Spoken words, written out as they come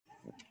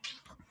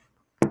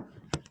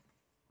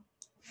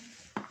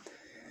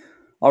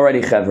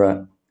Alrighty,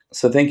 Chevra.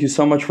 So thank you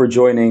so much for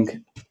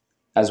joining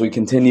as we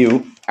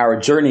continue our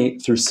journey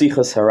through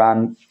Sichas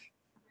Haran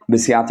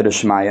B'Siyata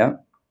D'Shmaya. I'm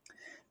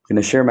going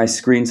to share my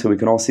screen so we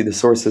can all see the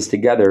sources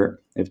together.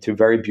 We have two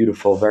very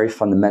beautiful, very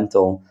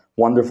fundamental,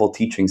 wonderful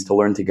teachings to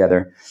learn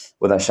together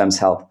with Hashem's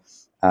help.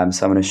 So I'm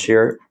going to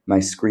share my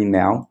screen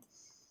now.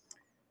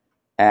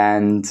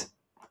 And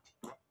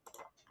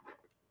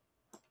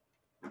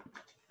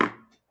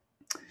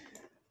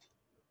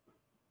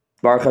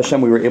Baruch Hashem,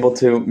 we were able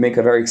to make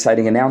a very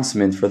exciting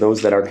announcement for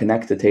those that are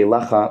connected to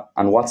Eilecha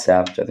on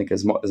WhatsApp, which I think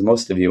is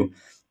most of you.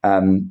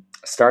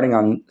 Starting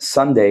on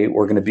Sunday,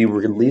 we're going to be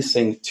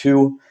releasing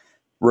two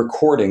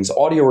recordings,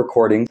 audio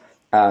recordings,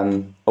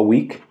 a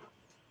week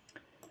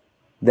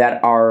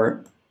that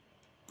are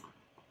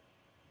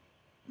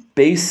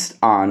based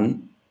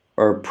on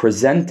or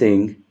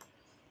presenting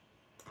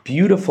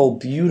beautiful,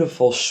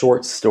 beautiful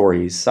short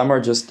stories. Some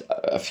are just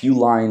a few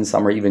lines,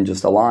 some are even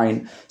just a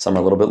line, some are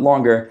a little bit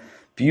longer.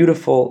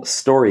 Beautiful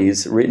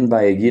stories written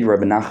by a Yid,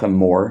 Rebbe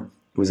Nachman,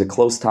 who was a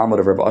close Talmud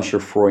of Rebbe Asher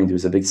Freund, who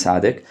was a big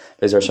tzaddik.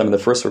 Be'ezer Hashem, in the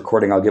first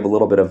recording, I'll give a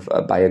little bit of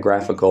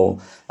biographical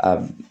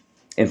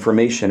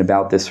information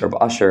about this Rebbe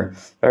Asher.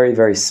 Very,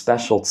 very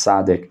special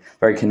tzaddik,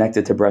 very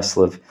connected to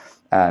Breslov,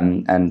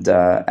 and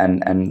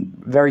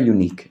very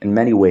unique in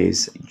many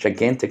ways.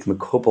 Gigantic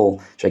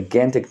mekupel,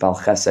 gigantic bal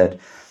chesed.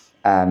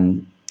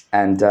 And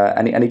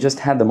he just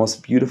had the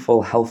most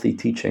beautiful, healthy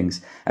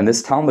teachings. And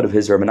this Talmud of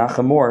his, Rebbe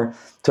Nachman,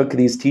 took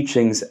these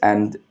teachings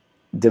and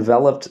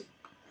developed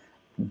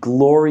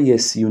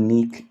glorious,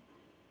 unique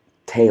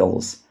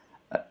tales.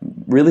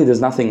 Really,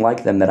 there's nothing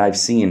like them that I've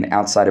seen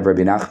outside of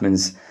Rabbi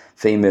Nachman's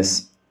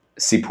famous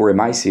Sipurei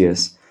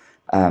Maisius.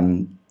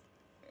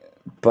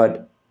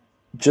 But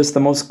just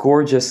the most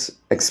gorgeous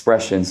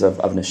expressions of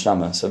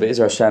neshama. So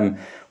Be'ezer Hashem,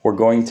 we're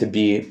going to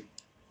be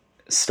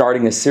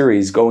starting a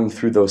series going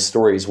through those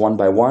stories one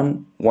by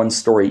one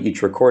story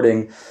each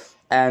recording,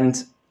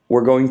 and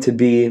we're going to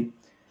be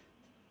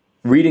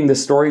reading the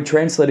story,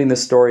 translating the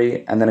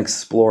story, and then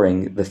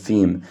exploring the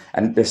theme.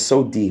 And they're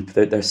so deep,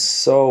 they're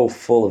so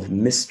full of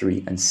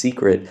mystery and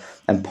secret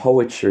and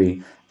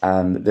poetry,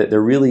 that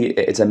they're really,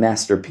 it's a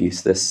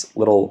masterpiece, this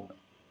little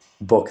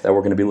book that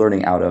we're going to be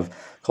learning out of,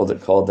 called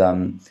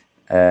Shmona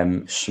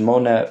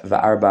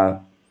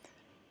V'Arba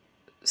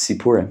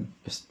Sipurim,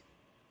 just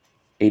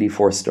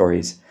 84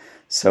 stories.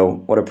 So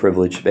what a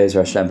privilege. Be'ezer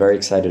Hashem, very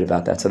excited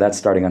about that. So that's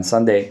starting on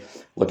Sunday.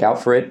 Look out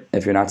for it.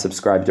 If you're not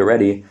subscribed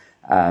already,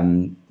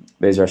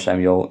 Be'ezer Hashem,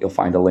 you'll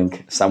find a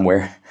link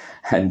somewhere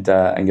and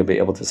you'll be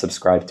able to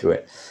subscribe to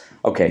it.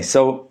 Okay,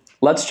 so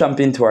let's jump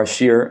into our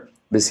shir,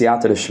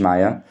 B'Siyata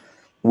D'Shmaya.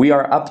 We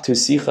are up to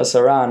Sichas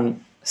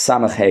Haran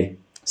Samach Hey,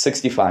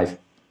 65.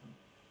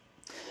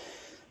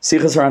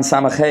 Sichas Haran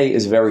Samach Hey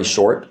is very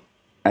short,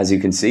 as you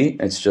can see.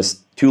 It's just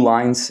two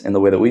lines in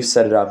the way that we've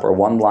set it up, or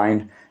one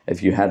line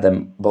if you had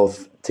them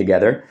both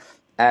together.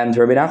 And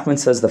Rabbi Nachman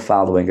says the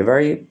following, a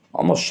very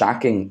almost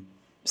shocking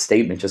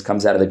statement just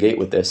comes out of the gate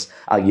with this.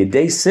 Al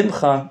Yedei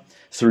Simcha,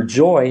 through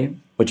joy,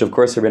 which of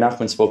course Rabbi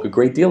Nachman spoke a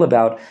great deal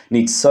about,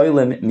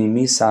 Nitzolim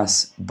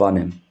Mimisas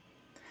Banim.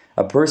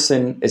 A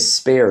person is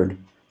spared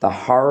the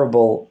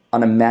horrible,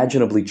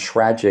 unimaginably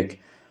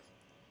tragic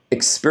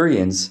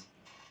experience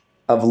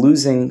of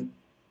losing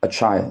a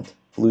child,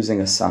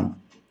 losing a son.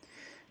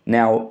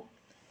 Now,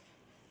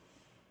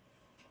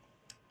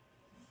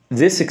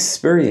 this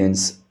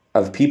experience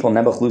of people,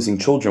 Nebuch, losing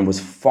children was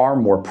far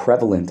more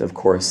prevalent, of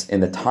course,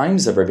 in the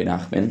times of Rabbi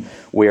Nachman,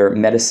 where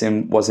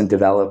medicine wasn't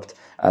developed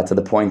to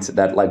the point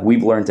that, like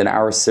we've learned in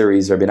our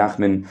series, Rabbi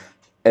Nachman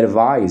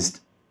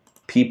advised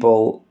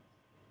people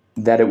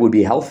that it would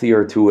be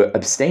healthier to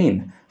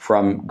abstain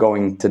from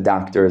going to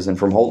doctors and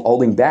from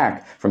holding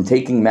back from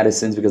taking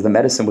medicines, because the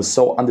medicine was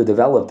so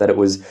underdeveloped that it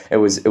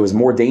was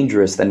more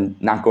dangerous than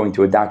not going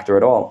to a doctor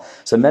at all.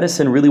 So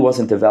medicine really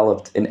wasn't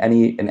developed in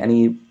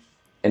any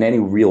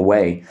real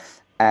way,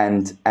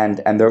 and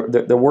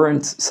there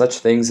weren't such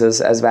things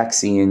as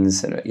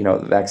vaccines, and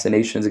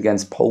vaccinations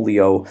against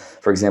polio,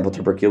 for example,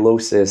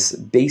 tuberculosis,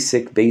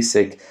 basic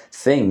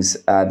things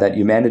that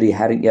humanity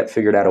hadn't yet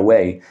figured out a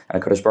way,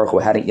 and HaKadosh Baruch Hu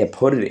hadn't yet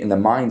put it in the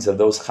minds of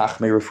those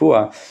Chachmei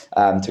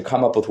Refuah to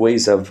come up with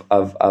ways of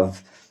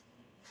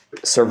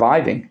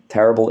surviving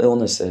terrible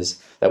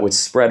illnesses that would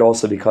spread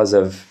also because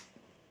of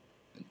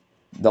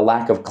the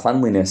lack of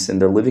cleanliness in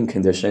their living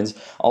conditions,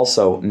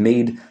 also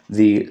made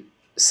the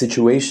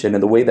situation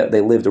and the way that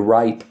they lived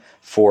ripe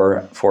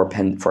for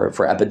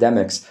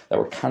epidemics that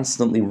were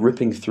constantly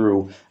ripping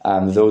through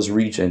those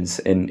regions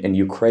in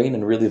Ukraine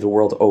and really the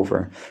world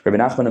over. Rabbi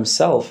Nachman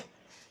himself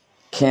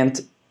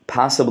can't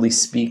possibly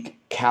speak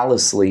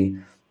callously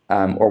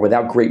or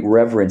without great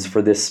reverence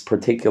for this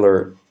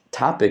particular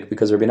topic,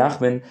 because Rabbi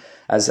Nachman,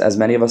 as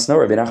many of us know,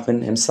 Rabbi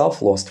Nachman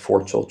himself lost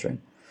 4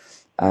 children.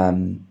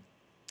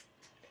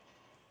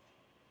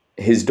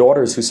 His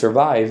daughters who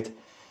survived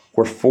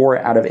were 4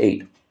 out of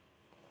 8.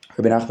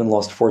 Rabbi Nachman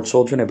lost 4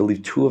 children. I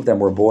believe 2 of them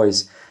were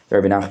boys that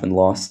Rabbi Nachman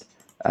lost.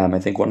 I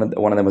think one of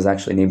them was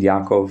actually named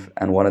Yaakov,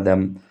 and one of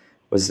them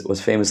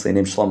was famously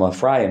named Shlomo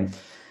Ephraim.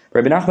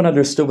 Rabbi Nachman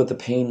understood what the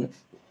pain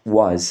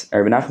was,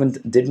 Rebbe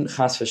Nachman didn't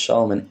chas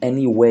v'shalom in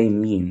any way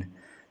mean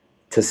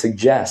to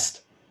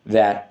suggest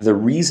that the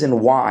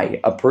reason why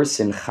a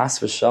person chas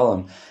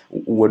v'shalom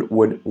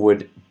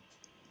would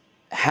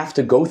have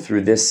to go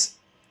through this,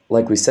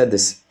 like we said,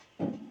 this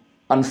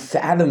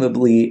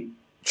unfathomably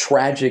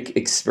tragic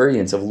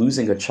experience of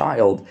losing a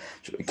child,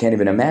 which we can't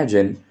even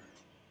imagine,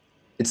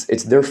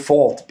 it's their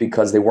fault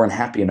because they weren't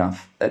happy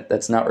enough.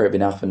 That's not what Rebbe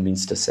Nachman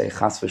means to say.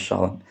 Chas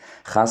v'shalom.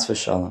 Chas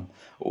v'shalom.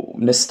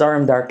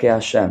 Nistarim darkei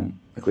Hashem.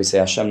 Like we say,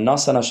 Hashem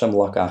nasan, Hashem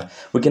lakach.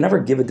 We can never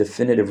give a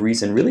definitive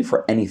reason really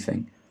for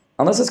anything,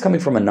 unless it's coming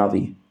from a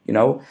Navi,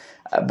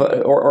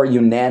 or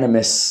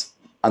unanimous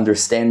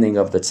understanding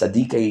of the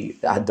Tzadikei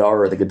Hadar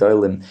or the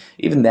Gedolim.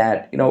 Even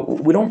that,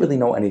 we don't really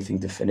know anything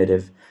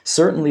definitive.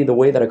 Certainly the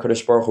way that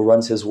HaKadosh Baruch Hu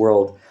runs his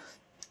world,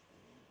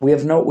 we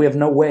have no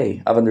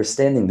way of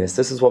understanding this.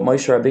 This is what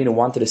Moshe Rabbeinu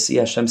wanted to see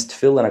Hashem's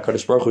tefillin.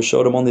 HaKadosh Baruch Hu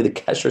showed him only the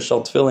kesher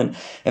shel tefillin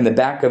in the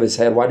back of his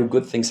head. Why do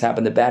good things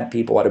happen to bad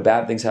people? Why do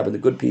bad things happen to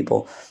good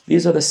people?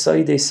 These are the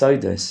Saidei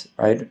Saidas,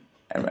 right?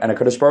 And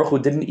HaKadosh Baruch Hu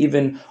didn't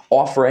even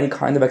offer any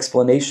kind of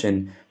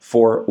explanation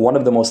for one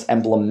of the most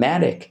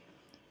emblematic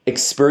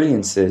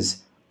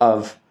experiences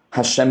of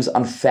Hashem's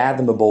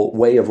unfathomable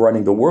way of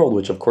running the world,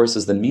 which of course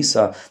is the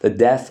Misa, the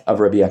death of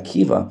Rabbi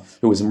Akiva,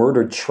 who was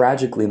murdered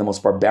tragically in the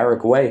most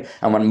barbaric way.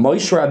 And when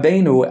Moshe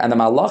Rabbeinu and the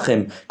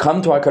Malachim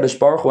come to HaKadosh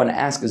Baruch Hu and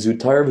ask,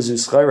 Zutar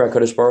v'Zuschaira,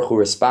 HaKadosh Baruch Hu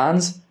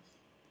responds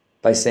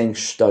by saying,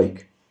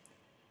 Shtoik,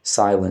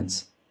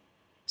 silence.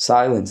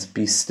 Silence,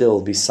 be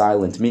still, be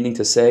silent, meaning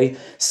to say,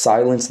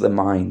 silence the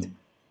mind.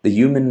 The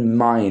human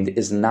mind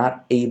is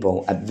not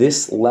able, at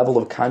this level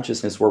of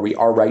consciousness where we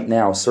are right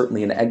now,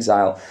 certainly in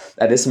exile,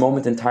 at this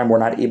moment in time, we're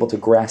not able to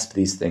grasp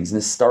these things.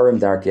 Nistarim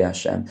darkei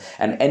Hashem.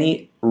 And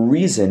any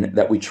reason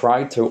that we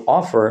try to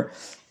offer,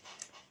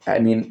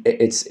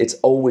 it's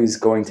always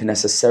going to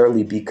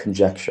necessarily be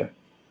conjecture.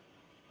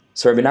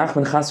 So Rebbe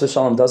Nachman chas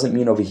v'shalom doesn't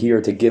mean over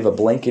here to give a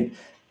blanket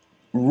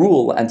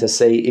rule and to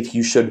say if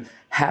you should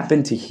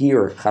happen to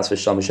hear, chas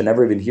v'shalom, you should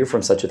never even hear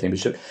from such a thing,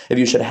 if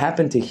you should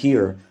happen to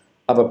hear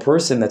of a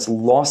person that's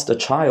lost a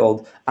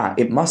child,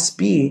 it must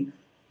be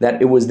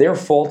that it was their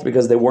fault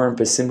because they weren't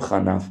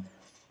besimcha enough.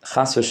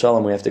 Chas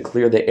v'shalom, we have to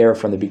clear the air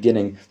from the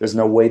beginning. There's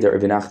no way that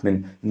Rebbe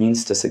Nachman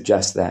means to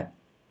suggest that.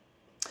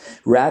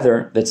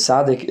 Rather, that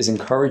Tzaddik is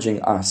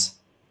encouraging us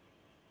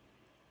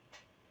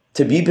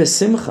to be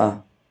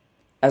besimcha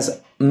as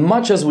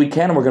much as we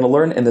can, and we're going to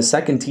learn in the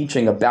second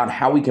teaching about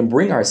how we can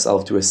bring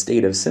ourselves to a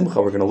state of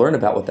simcha. We're going to learn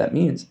about what that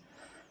means.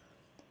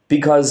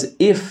 Because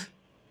if,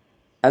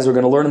 as we're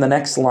going to learn in the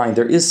next line,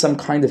 there is some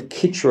kind of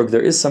kitrug,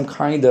 there is some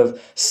kind of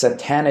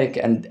satanic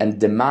and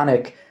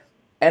demonic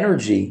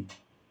energy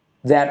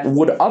that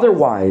would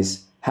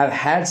otherwise have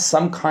had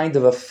some kind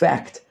of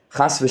effect,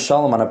 chas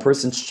v'shalom, on a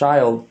person's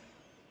child,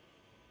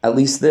 at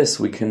least this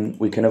we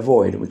can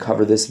avoid. We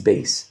cover this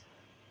base.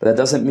 But that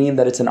doesn't mean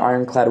that it's an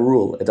ironclad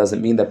rule. It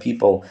doesn't mean that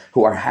people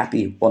who are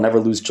happy will never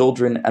lose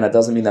children, and it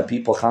doesn't mean that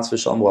people, chas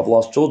v'shalom, who have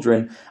lost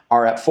children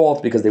are at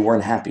fault because they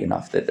weren't happy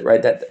enough.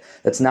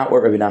 That's not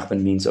what Rebbe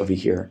Nachman means over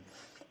here.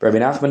 Rebbe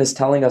Nachman is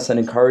telling us and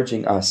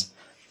encouraging us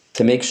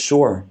to make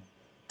sure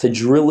to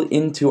drill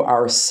into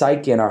our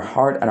psyche and our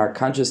heart and our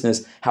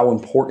consciousness how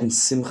important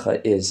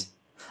simcha is.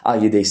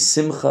 Because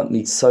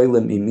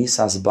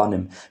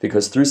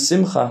through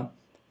simcha,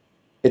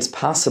 it's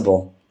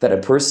possible that a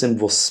person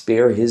will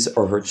spare his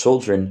or her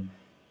children,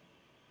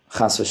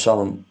 chas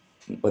v'shalom,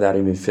 without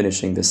even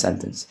finishing the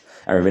sentence.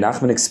 And Rebbe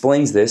Nachman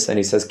explains this, and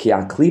he says, Ki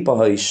klipa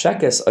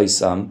ha'ishekes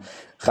oisam,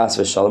 chas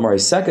v'shalom, or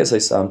isekes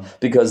oisam,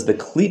 because the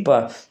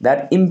klipa,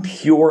 that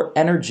impure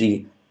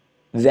energy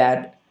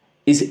that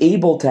is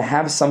able to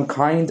have some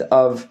kind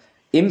of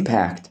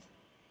impact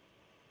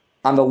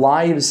on the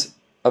lives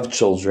of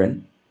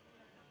children,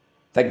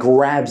 that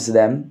grabs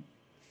them,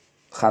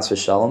 chas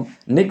v'shalom,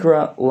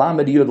 nikra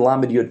lamed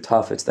yud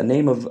taf. It's the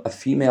name of a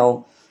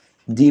female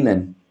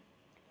demon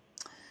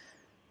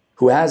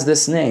who has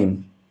this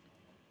name.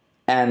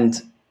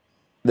 And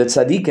the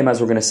tzaddikim, as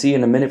we're going to see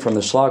in a minute from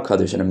the Shla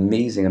Kaddish, an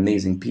amazing,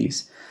 amazing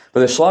piece. But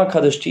the Shla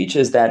Kaddish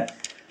teaches that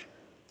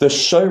the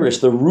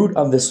shirish, the root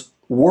of this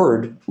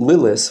word,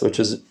 lilis,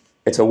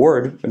 it's a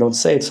word, we don't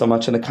say it so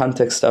much in the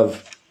context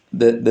of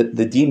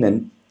the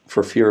demon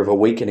for fear of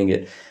awakening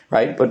it,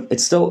 right? But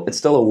it's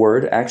still a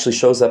word. It actually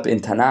shows up in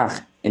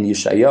Tanakh, in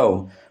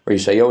Yeshayahu, where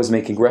Yeshayahu is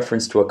making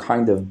reference to a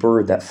kind of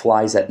bird that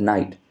flies at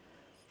night.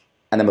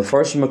 And the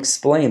Mefarshim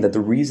explain that the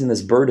reason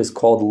this bird is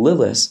called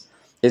Lilis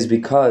is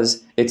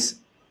because it's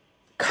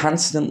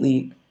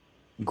constantly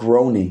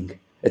groaning.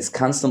 It's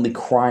constantly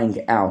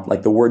crying out,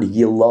 like the word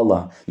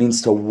Yilala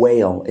means to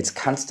wail. It's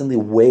constantly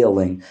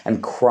wailing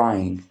and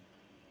crying.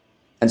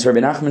 And so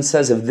Rebbe Nachman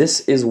says, if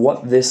this is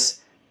what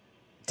this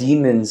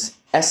demon's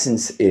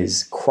essence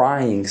is,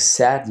 crying,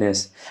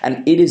 sadness,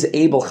 and it is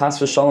able, chas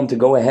v'shalom, to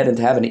go ahead and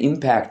to have an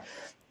impact,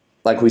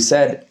 like we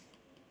said,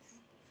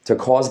 to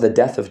cause the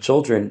death of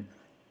children.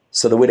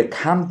 So the way to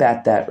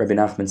combat that, Rebbe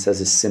Nachman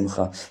says, is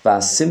simcha.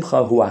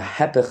 V'asimcha hu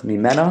ha'hepech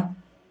mimena.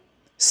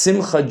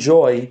 Simcha,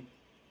 joy,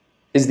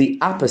 is the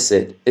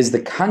opposite, is the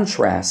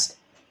contrast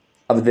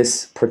of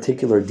this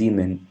particular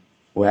demon,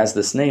 who has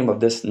this name of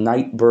this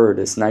night bird,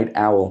 this night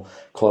owl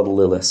called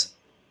Lilith.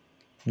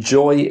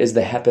 Joy is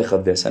the hepech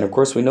of this. And of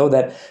course we know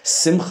that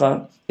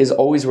simcha is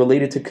always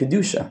related to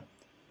kedusha.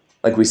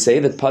 Like we say,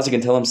 that Pasuk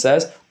in Tehillim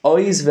says,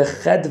 Oiz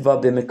v'chedva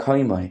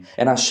b'mekaymai.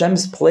 In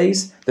Hashem's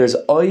place, there's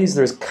oiz,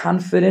 there's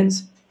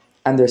confidence,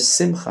 and there's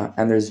simcha,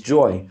 and there's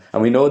joy.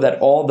 And we know that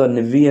all the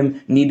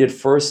Nevi'im needed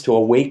first to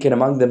awaken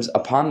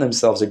upon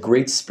themselves a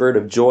great spirit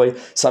of joy,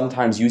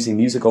 sometimes using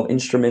musical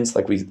instruments,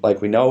 like we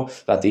know,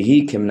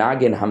 Vatihi,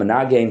 Kimnagin,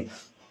 Hamanagin,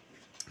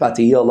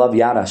 Vatihi, Alav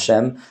Yad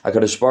Hashem.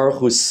 HaKadosh Baruch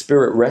Hu's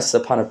spirit rests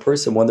upon a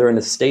person when they're in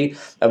a state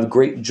of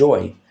great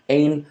joy.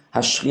 Ein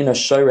hashchina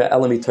shoyra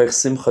ela mitoch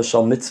simcha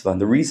shel mitzvah.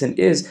 The reason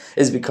is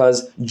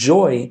because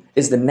joy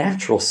is the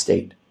natural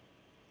state.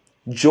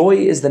 Joy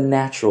is the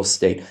natural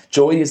state.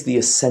 Joy is the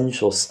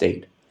essential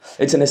state.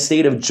 It's in a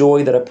state of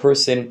joy that a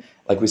person,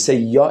 like we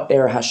say,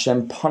 Ya'er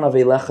Hashem panav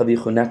elecha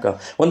v'chuneka.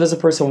 When does a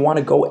person want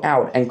to go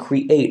out and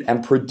create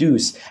and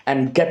produce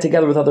and get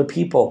together with other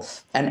people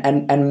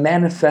and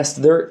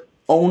manifest their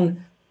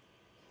own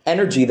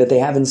energy that they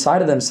have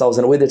inside of themselves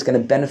in a way that's going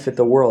to benefit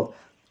the world?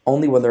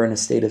 Only when they're in a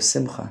state of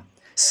simcha.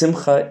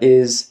 Simcha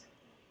is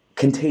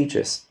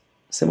contagious.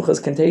 Simcha is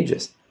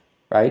contagious,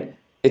 right?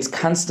 It's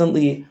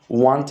constantly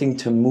wanting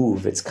to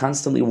move. It's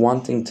constantly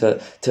wanting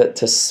to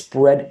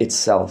spread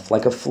itself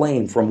like a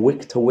flame from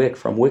wick to wick,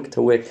 from wick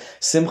to wick.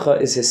 Simcha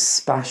is his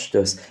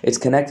spashtus. It's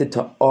connected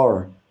to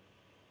or.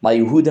 La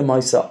Yehuda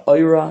Maisa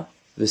Oira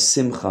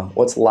v'simcha.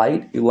 What's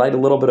light? You light a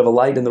little bit of a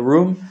light in the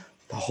room,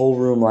 the whole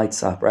room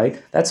lights up,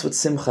 right? That's what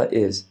simcha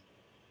is.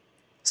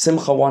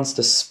 Simcha wants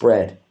to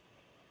spread.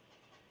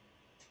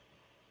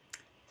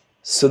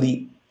 So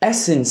the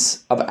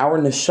essence of our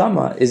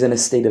neshama is in a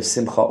state of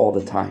simcha all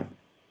the time.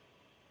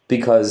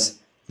 Because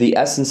the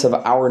essence of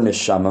our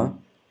neshama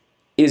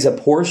is a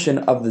portion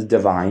of the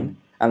divine.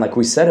 And like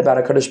we said about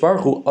HaKadosh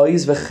Baruch Hu,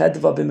 Oiz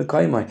v'chedva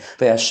b'mekaymai.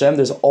 By Hashem,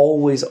 there's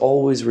always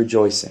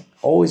rejoicing.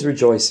 Always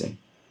rejoicing.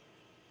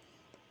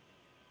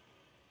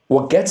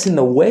 What gets in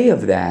the way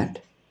of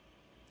that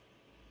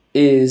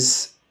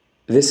is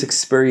this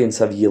experience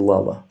of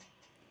yilala,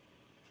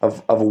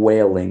 of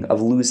wailing,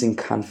 of losing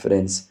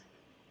confidence,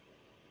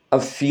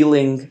 of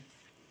feeling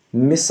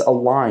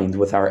misaligned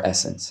with our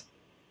essence.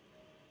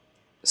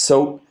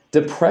 So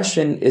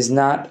depression is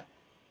not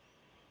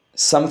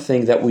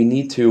something that we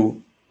need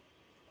to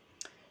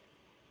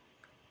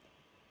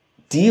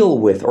deal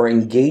with or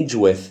engage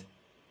with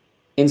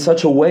in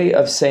such a way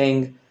of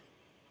saying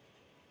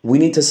we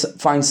need to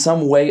find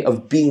some way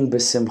of being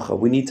besimcha.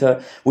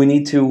 We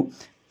need to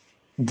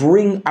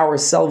bring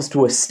ourselves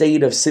to a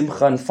state of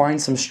simcha and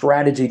find some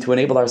strategy to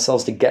enable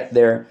ourselves to get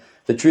there.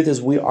 The truth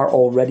is we are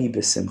already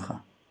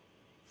besimcha.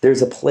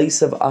 There's a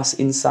place of us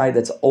inside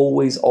that's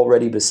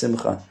already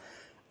besimcha.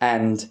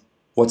 And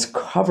what's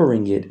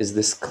covering it is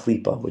this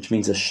klipa, which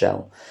means a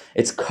shell.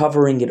 It's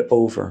covering it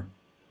over.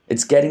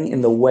 It's getting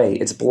in the way.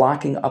 It's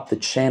blocking up the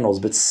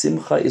channels. But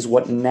simcha is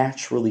what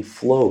naturally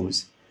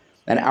flows.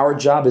 And our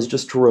job is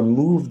just to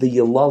remove the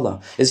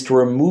yilala, is to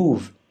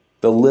remove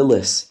the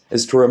lilis,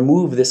 is to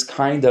remove this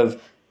kind of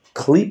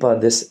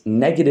klipa, this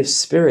negative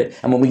spirit.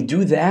 And when we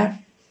do that,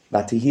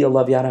 Vatihi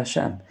alav yad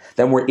Hashem,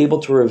 then we're able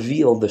to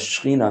reveal the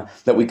Shekhinah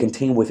that we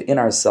contain within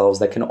ourselves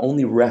that can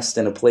only rest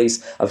in a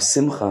place of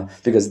simcha,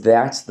 because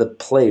that's the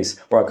place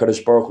where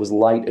HaKadosh Baruch Hu's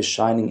light is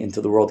shining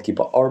into the world. Ki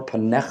ba'ar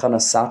panecha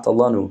nasata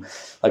lanu.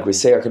 Like we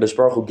say, HaKadosh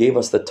Baruch Hu gave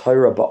us the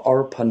Torah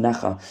ba'ar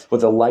panecha,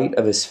 with the light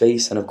of his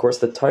face. And of course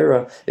the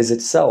Torah is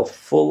itself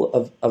full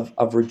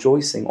of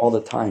rejoicing all the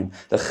time.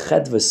 The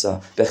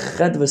chedvasa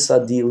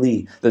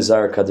dili, the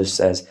Zohar Kadosh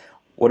says.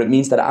 What it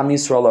means that Am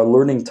Yisrael are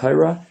learning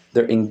Torah,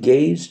 they're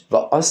engaged,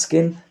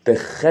 va'askin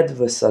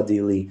bechedva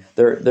sadili.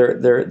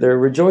 They're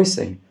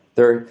rejoicing.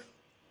 They're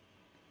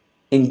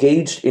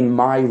engaged in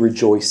my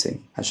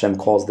rejoicing. Hashem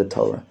calls the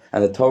Torah,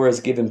 and the Torah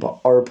is given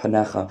ba'ar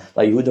panecha,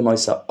 la Yehuda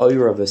Maisa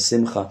oira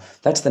v'simcha.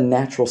 That's the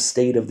natural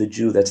state of the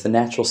Jew. That's the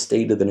natural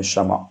state of the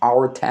neshama.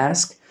 Our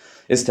task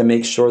is to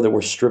make sure that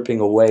we're stripping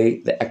away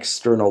the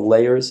external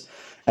layers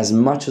as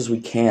much as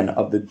we can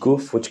of the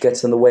guf, which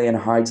gets in the way and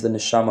hides the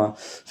neshama,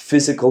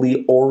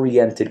 physically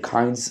oriented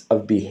kinds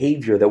of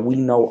behavior that we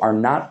know are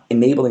not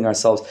enabling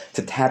ourselves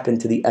to tap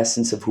into the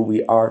essence of who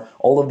we are.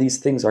 All of these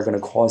things are going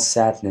to cause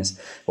sadness,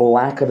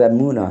 lack of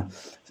emunah,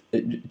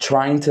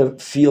 trying to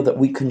feel that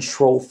we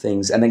control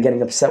things and then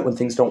getting upset when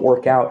things don't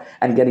work out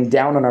and getting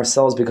down on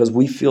ourselves because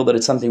we feel that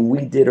it's something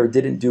we did or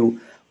didn't do.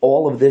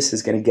 All of this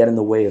is going to get in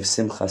the way of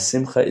simcha.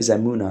 Simcha is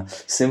emunah.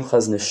 Simcha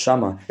is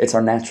neshama. It's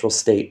our natural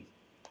state.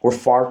 We're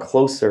far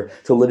closer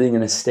to living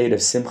in a state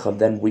of simcha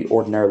than we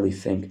ordinarily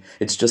think.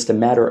 It's just a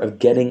matter of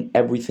getting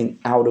everything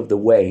out of the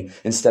way.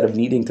 Instead of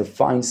needing to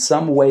find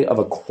some way of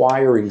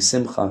acquiring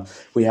simcha,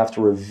 we have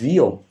to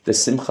reveal the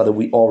simcha that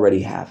we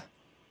already have.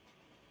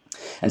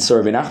 And so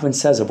Rebbe Nachman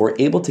says, if we're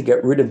able to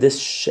get rid of this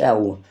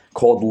shell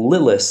called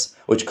lilis,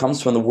 which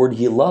comes from the word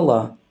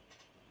yilala,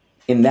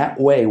 in that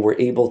way we're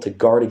able to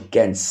guard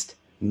against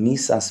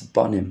misas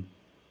banim.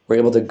 We're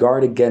able to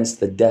guard against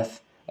the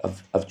death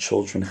of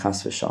children,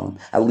 chas v'shalom.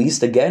 At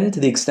least, again, to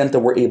the extent that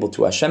we're able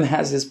to. Hashem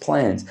has His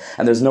plans,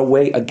 and there's no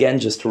way, again,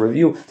 just to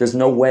review, there's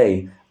no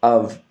way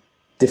of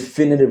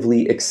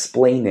definitively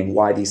explaining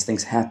why these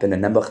things happen,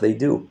 and nebuch they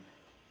do.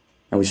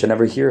 And we should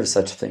never hear of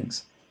such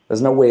things.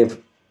 There's no way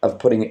of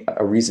putting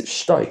a reason,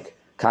 shtoik.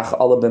 Kach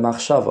Allah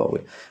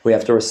b'machshava. We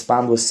have to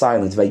respond with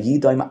silence.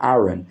 Vayidaim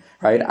Aaron,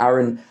 right?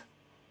 Aaron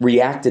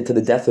reacted to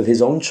the death of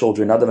his own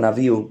children, Nadav and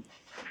Avihu,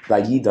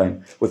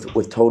 vayidaim,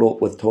 with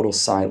total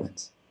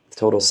silence.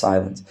 Total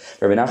silence.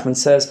 Rebbe Nachman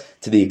says,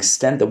 to the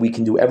extent that we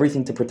can do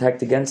everything to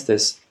protect against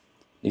this,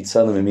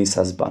 nitzalim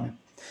emisas banim.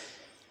 I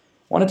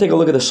want to take a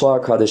look at the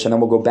Shlach Kaddish, and then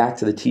we'll go back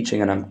to the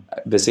teaching. And I'm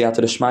b'siyata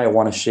d'shmaya, I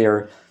want to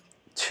share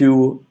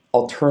two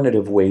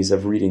alternative ways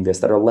of reading this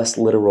that are less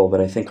literal, but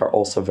I think are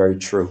also very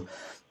true.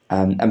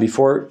 And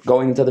before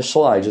going into the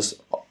Shlach, I just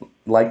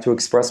like to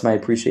express my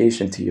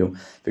appreciation to you,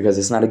 because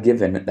it's not a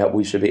given that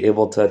we should be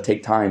able to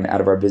take time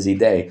out of our busy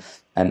day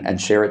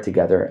and share it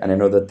together. And I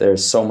know that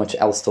there's so much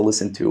else to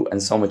listen to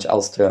and so much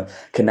else to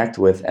connect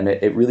with, and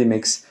it really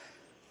makes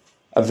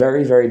a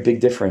very, very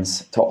big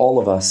difference to all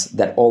of us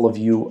that all of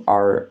you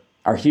are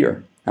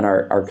here and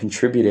are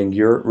contributing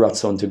your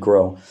ratzon to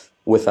grow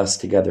with us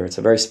together. It's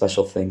a very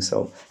special thing,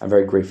 so I'm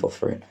very grateful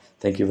for it.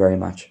 Thank you very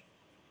much.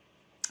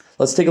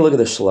 Let's take a look at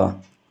the Shlach.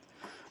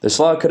 The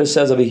Shlach Kaddish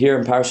says over here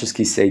in Parashas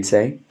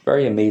Kiseitze,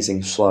 very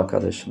amazing Shlach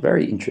Kaddish,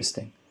 very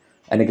interesting,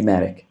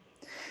 enigmatic.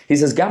 He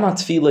says, Gama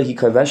tefillah hi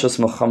kaveshos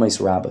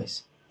melchames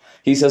rabbis.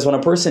 He says, when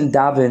a person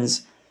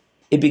davens,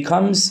 it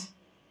becomes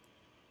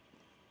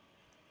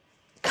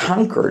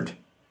conquered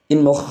in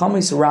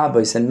melchames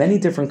rabbis and many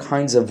different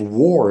kinds of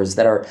wars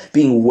that are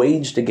being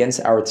waged against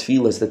our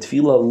tefillahs. The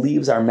tefillah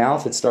leaves our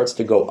mouth, it starts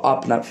to go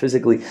up, not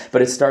physically,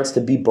 but it starts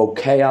to be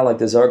bokeah, like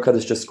the Zohar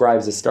Kaddish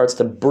describes. It starts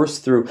to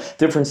burst through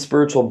different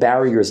spiritual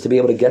barriers to be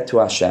able to get to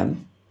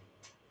Hashem,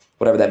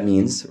 whatever that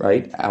means,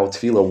 right? How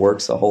tefillah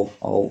works, a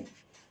whole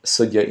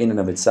sugya in and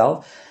of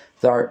itself.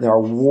 There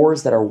are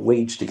wars that are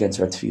waged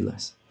against our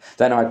tefillahs.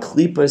 Then our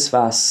klipas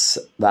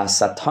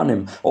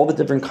vasatanim, all the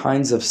different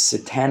kinds of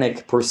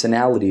satanic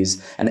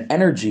personalities and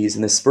energies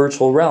in the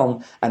spiritual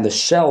realm, and the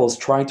shells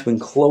trying to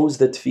enclose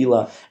the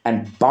tefillah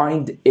and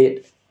bind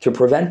it to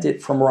prevent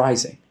it from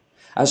rising.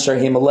 Asher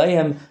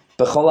himalayim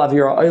b'chol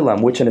avira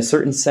olam, which in a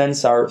certain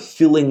sense are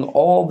filling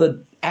all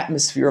the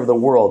atmosphere of the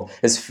world,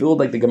 is filled,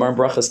 like the Gemara in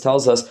Brachas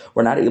tells us.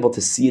 We're not able to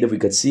see it. If we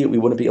could see it, we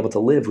wouldn't be able to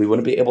live. We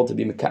wouldn't be able to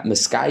be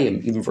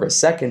miskayim even for a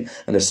second.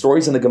 And there's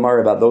stories in the Gemara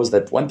about those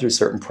that went through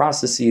certain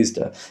processes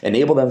to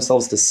enable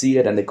themselves to see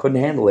it, and they couldn't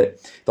handle it.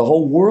 The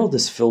whole world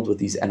is filled with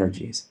these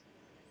energies,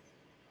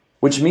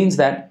 which means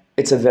that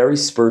it's a very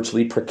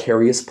spiritually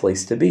precarious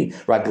place to be.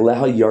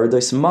 Ragleha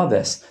yardos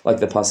maves, like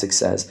the pasuk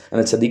says,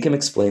 and the tzaddikim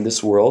explain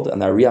this world,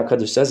 and the Ari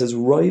Kaddish says is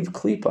roiv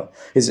klipa.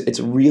 It's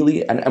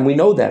really, and we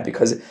know that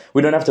because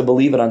we don't have to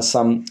believe it on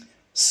some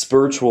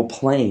spiritual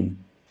plane.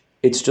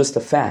 It's just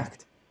a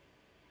fact.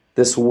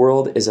 This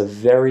world is a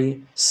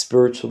very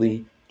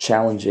spiritually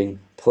challenging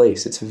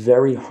place. It's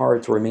very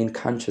hard to remain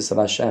conscious of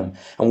Hashem.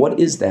 And what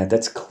is that?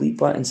 That's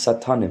klipa and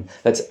satanim.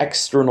 That's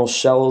external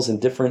shells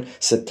and different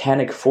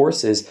satanic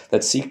forces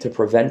that seek to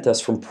prevent us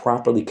from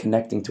properly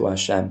connecting to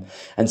Hashem,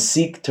 and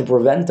seek to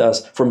prevent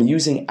us from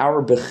using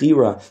our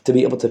bechira to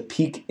be able to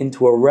peek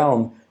into a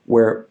realm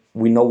where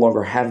we no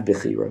longer have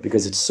bechira,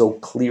 because it's so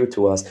clear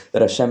to us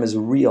that Hashem is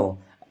real,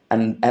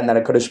 and that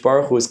HaKadosh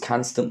Baruch Hu is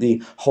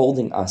constantly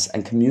holding us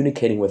and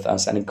communicating with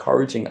us and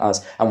encouraging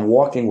us and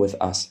walking with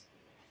us.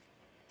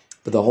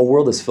 But the whole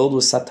world is filled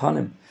with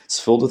satanim. It's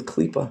filled with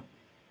klipa.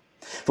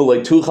 But like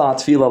tucha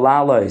tefillah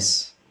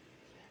lalais.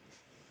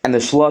 And the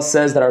Shlach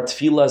says that our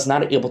tefillah is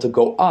not able to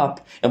go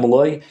up.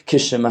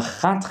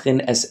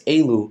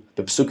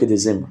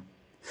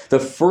 The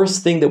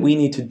first thing that we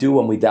need to do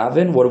when we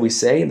daven, what do we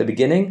say in the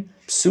beginning?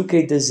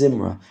 Psuke de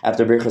Zimra.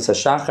 After Birchas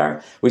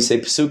HaShachar, we say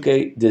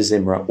Psuke de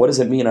Zimra. What does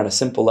it mean on a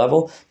simple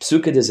level?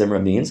 Psuke de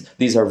Zimra means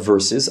these are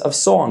verses of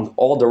song,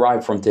 all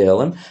derived from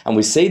Tehillim. And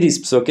we say these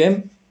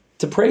psukim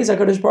to praise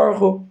HaKadosh Baruch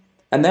Hu.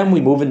 And then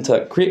we move into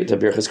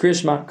Birchas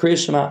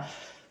Kriyashma,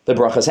 the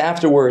brachas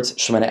afterwards,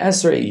 Shemana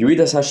Esrei,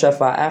 Yeridas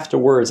HaShefa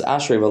afterwards,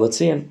 Ashrei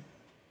V'Letzion.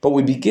 But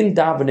we begin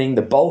davening,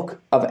 the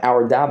bulk of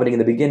our davening in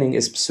the beginning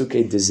is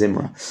Psuke de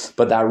Zimra.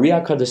 But the Ari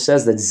Kaddish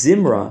says that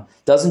Zimra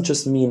doesn't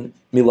just mean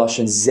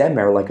Milashon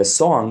Zemer, like a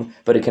song,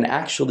 but it can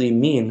actually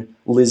mean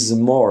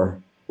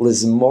Lizmor.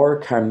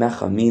 Lizmor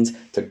Karmecha means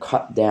to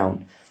cut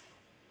down.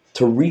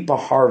 To reap a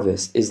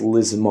harvest is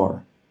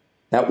Lizmor.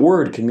 That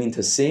word can mean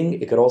to sing,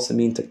 it could also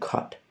mean to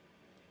cut.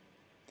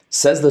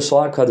 Says the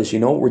Shlach Kaddish, you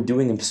know what we're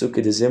doing in Psuke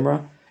de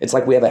Zimra? It's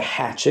like we have a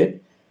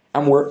hatchet,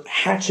 and we're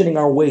hatcheting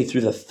our way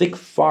through the thick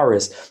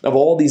forest of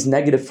all these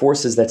negative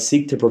forces that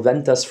seek to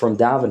prevent us from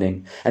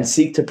davening, and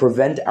seek to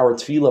prevent our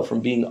tefillah from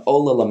being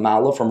ola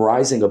lamala, from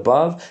rising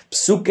above.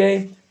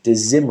 Psuke de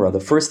Zimra. The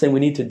first thing we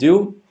need to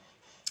do,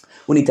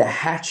 we need to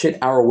hatchet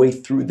our way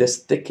through this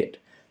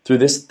thicket, through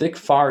this thick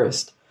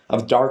forest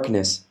of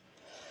darkness.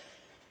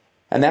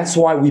 And that's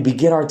why we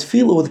begin our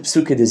tefillah with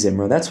Psuke de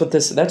Zimra.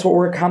 That's what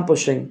we're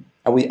accomplishing.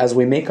 And as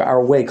we make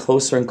our way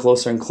closer and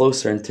closer and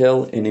closer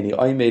until in Ini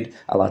Oimid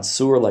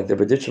Alatsur, like the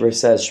Berditchever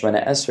says,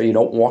 Shemana Esrei, you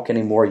don't walk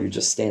anymore, you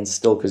just stand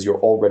still because you're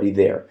already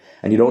there.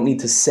 And you don't need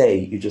to say,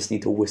 you just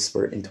need to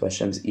whisper into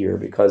Hashem's ear,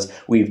 because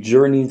we've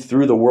journeyed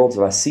through the worlds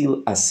of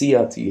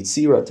Asiya to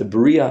Yitzira to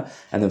Bria,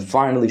 and then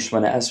finally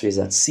Shemana Esrei is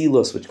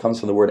Atzilus, which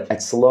comes from the word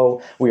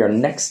Etzlo. We are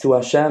next to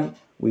Hashem,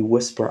 we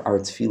whisper our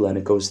tefillah and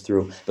it goes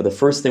through. But the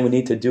first thing we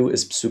need to do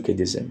is Psuke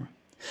de Zimra.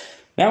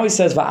 Now he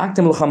says,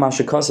 "Va'aktim l'cha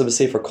mashakasav a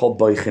sefer called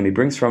Boichim." He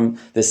brings from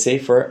the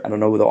sefer, I don't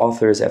know who the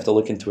author is, I have to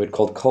look into it,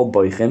 called Kol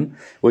Boichim,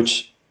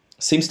 which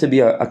seems to be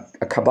a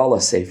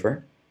Kabbalah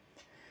sefer.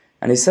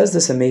 And he says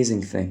this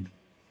amazing thing.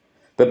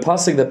 The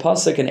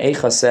pasuk in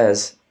Eicha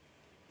says,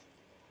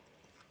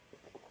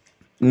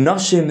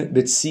 Nashim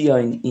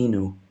b'tziyain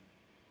inu,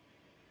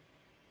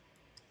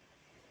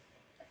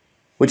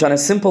 which on a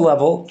simple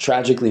level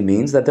tragically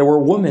means that there were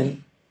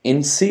women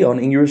in Sion,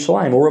 in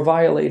Yerushalayim, who were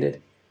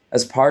violated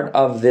as part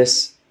of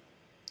this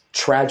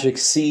tragic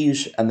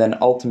siege and then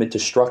ultimate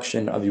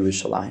destruction of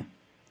Yerushalayim.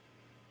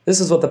 This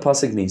is what the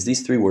pasuk means.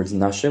 These three words: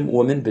 Nashim,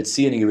 women,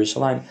 B'tzion,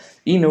 Yerushalayim,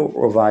 Inu,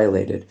 or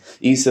violated.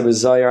 Isa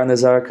b'Zayar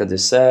Nazar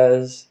Kadesh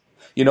says,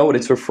 you know what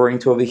it's referring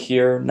to over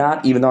here?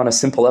 Not even on a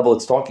simple level.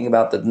 It's talking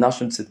about the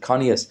Nashim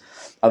Tzidkanias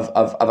of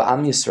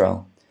Am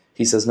Yisrael.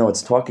 He says, no,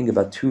 it's talking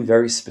about two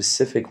very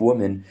specific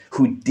women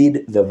who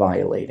did the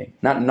violating.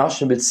 Not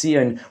Nashim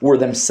B'tzion were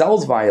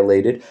themselves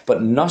violated, but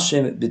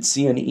Nashim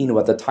B'tzion Inu.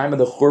 At the time of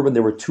the Churban,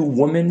 there were two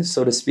women,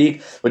 so to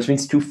speak, which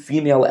means two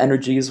female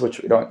energies,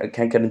 which I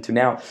can't get into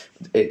now.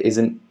 It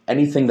isn't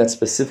anything that's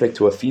specific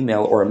to a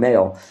female or a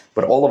male,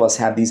 but all of us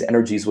have these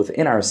energies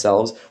within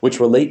ourselves, which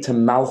relate to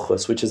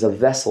Malchus, which is a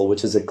vessel,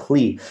 which is a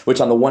kli,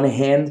 which on the one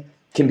hand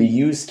can be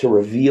used to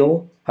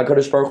reveal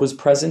HaKadosh Baruch Hu's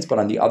presence, but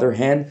on the other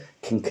hand,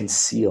 can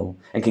conceal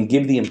and can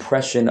give the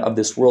impression of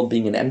this world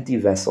being an empty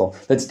vessel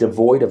that's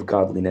devoid of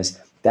godliness.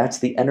 That's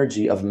the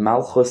energy of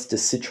Malchus de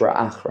Sitra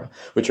Achra,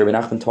 which Rebbe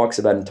Nachman talks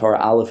about in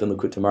Torah Aleph in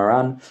Likutei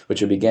Moharan,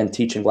 which we began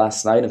teaching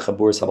last night in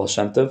Chabur Sabal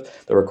Shem Tov.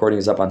 The recording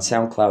is up on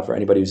SoundCloud for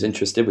anybody who's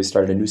interested. We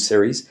started a new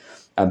series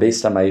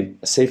based on my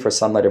Sefer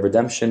Sunlight of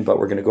Redemption, but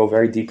we're going to go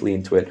very deeply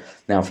into it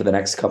now for the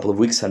next couple of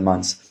weeks and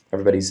months.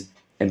 Everybody's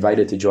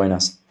invited to join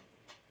us.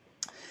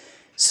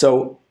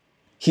 So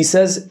he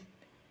says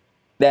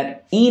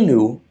that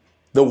Inu,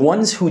 the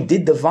ones who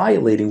did the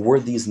violating, were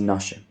these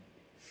Nashim.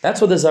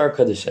 That's what the Zohar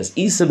Kodesh says.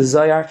 Isa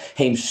b'Zayar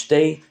heim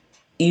shtei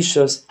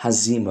ishos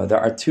hazima. There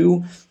are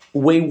two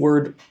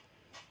wayward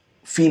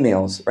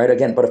females, right?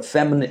 Again, but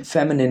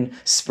feminine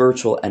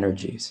spiritual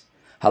energies.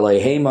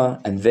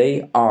 Halayhema, and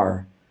they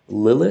are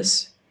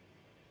Lilith,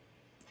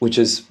 which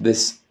is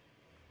this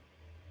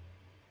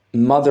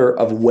mother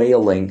of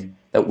wailing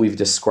that we've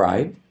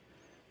described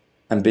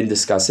and been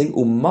discussing,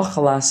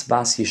 U'machalas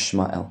bas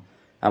Yishmael,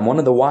 and one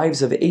of the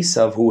wives of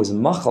Esav, who was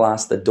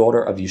Machalas, the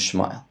daughter of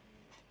Yishmael.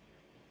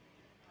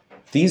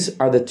 These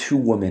are the two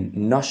women.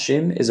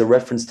 Nashim is a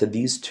reference to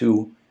these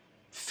two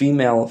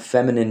female,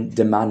 feminine,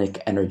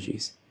 demonic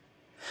energies.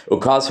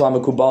 Ukaswa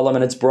mekubalam,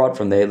 and it's brought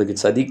from the Heilige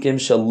Tzadikim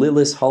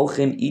shalilis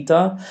halchim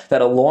ita,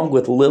 that along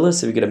with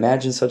Lilith, if you could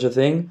imagine such a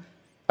thing,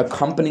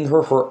 accompanying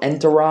her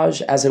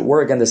entourage, as it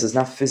were. Again, this is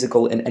not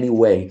physical in any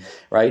way,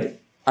 right?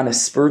 On a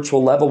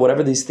spiritual level,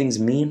 whatever these things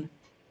mean,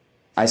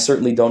 I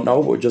certainly don't know.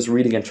 We're just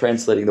reading and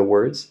translating the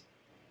words.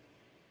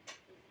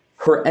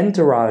 Her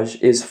entourage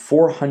is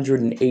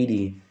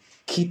 480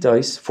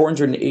 kitais,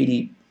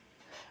 480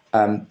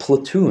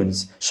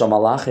 platoons,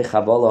 Shamalache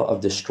Chavala, of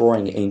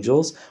destroying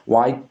angels.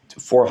 Why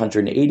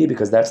 480?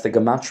 Because that's the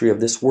gematria of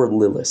this word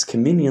Lilith,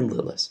 Kaminian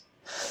Lilith.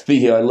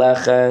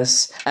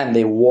 And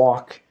they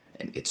walk,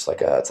 and it's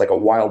like a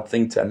wild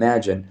thing to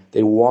imagine.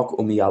 They walk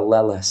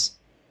umiyaleles.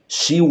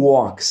 She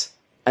walks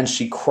and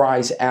she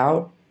cries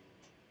out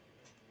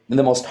in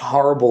the most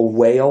horrible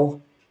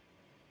wail,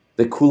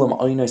 the kulam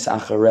oines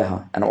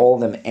achareha, and all of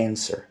them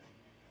answer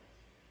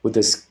with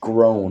this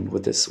groan,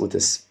 with this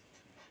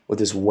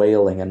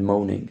wailing and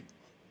moaning.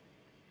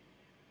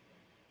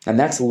 And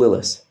that's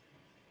Lilith.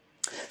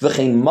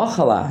 V'chein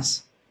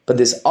machalas, but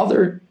this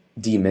other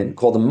demon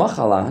called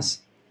Machalas,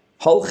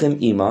 halchim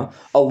ima,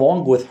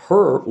 along with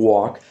her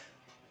walk,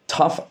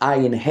 Taf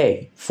Ayin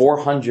He,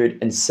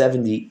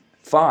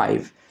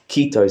 475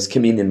 kitos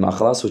Kaminin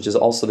Machalas, which is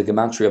also the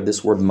gematria of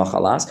this word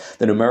Machalas.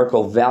 The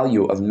numerical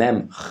value of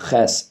Mem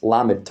Ches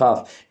Lamed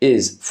Taf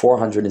is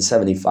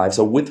 475.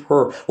 So with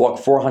her walk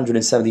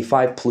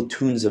 475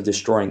 platoons of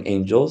destroying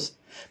angels.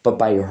 But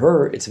by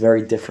her, it's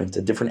very different,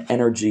 a different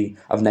energy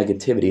of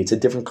negativity. It's a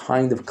different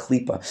kind of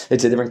klipa.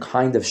 It's a different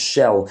kind of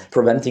shell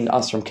preventing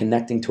us from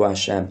connecting to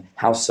Hashem.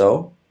 How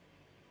so?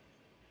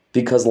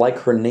 Because like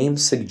her name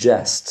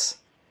suggests,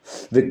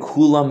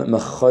 V'kulam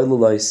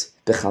mechaylulos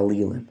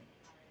b'chalilim.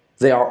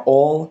 They are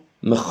all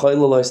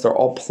mechaylulos, they're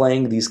all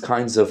playing these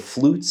kinds of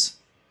flutes,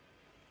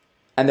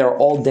 and they're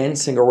all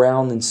dancing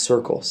around in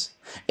circles.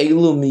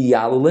 Elu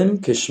miyalalim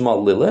kishma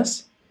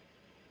lilis.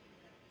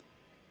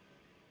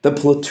 The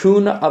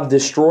platoon of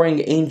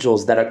destroying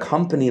angels that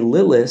accompany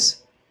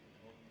Lilith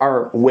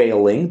are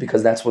wailing,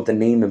 because that's what the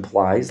name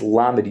implies.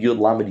 Lamed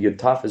Yud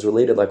Taf is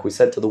related, like we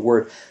said, to the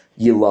word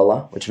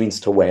Yilala, which means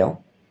to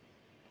wail.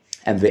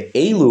 And the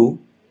Elu,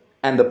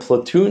 and the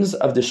platoons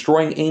of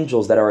destroying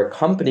angels that are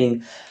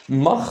accompanying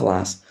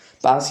Machlas,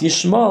 Bas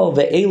Yishmal,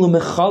 the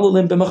Elu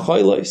Mechalalim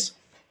b'Mechaylos.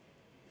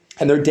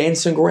 And they're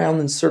dancing around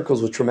in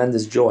circles with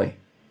tremendous joy.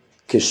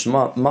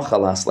 Kishma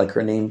Machalas, like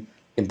her name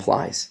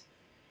implies.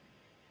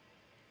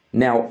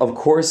 Now, of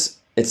course,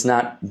 it's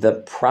not the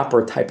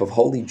proper type of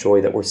holy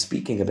joy that we're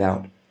speaking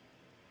about,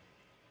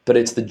 but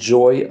it's the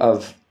joy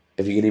of,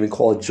 if you can even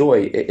call it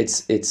joy,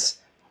 it's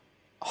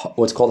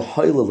what's called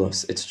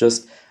hoylulus. It's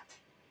just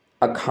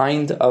a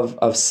kind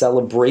of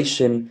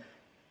celebration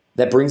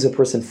that brings a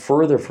person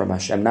further from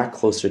Hashem, not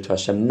closer to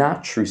Hashem,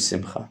 not true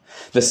simcha.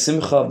 The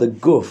simcha of the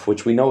guf,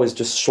 which we know is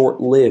just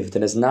short-lived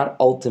and is not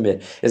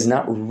ultimate, is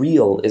not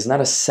real, is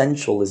not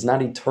essential, is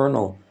not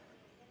eternal.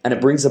 And it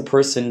brings a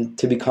person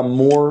to become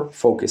more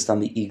focused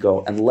on the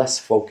ego and less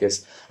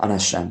focused on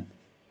Hashem.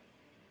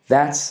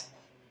 That's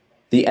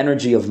the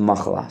energy of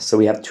Machala. So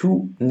we have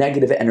two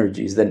negative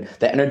energies. Then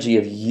the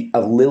energy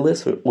of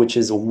Lilith, which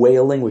is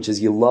wailing, which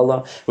is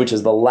Yilala, which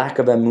is the lack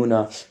of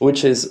Emunah,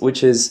 which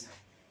is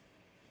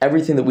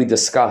everything that we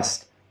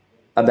discussed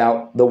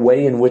about the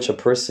way in which a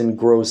person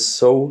grows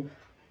so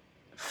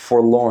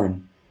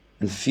forlorn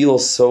and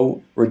feels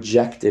so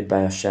rejected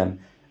by Hashem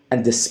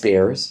and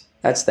despairs.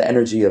 That's the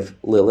energy of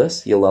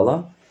Lilith,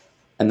 Yilala.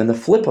 And then the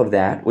flip of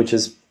that, which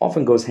is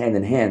often goes hand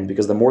in hand,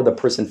 because the more the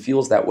person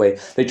feels that way,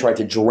 they try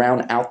to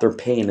drown out their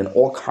pain in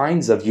all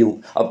kinds of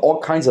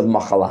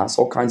machalas,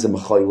 all kinds of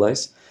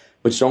mechayles,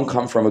 which don't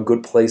come from a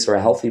good place or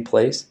a healthy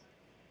place,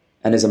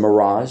 and is a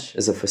mirage,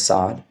 is a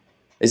facade,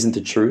 isn't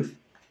the truth.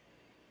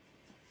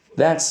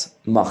 That's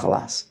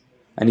machalas.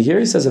 And here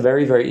he says a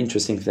very, very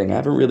interesting thing. I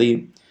have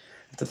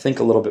to think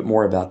a little bit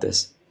more about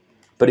this.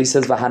 But he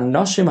says,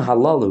 V'hanashim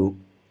halalu,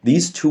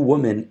 these two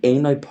women,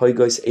 einai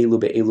poigos elu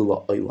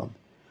be'elu la'olam.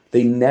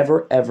 They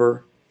never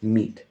ever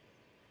meet.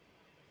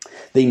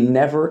 They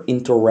never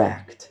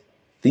interact.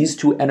 These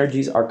two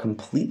energies are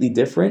completely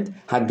different.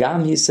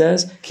 Hagam, he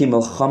says, ki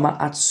milchama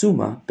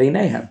atzuma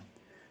beinehem.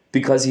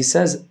 Because he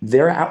says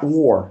they're at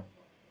war.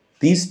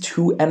 These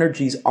two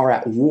energies are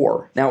at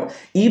war. Now,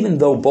 even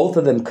though both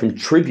of them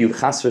contribute,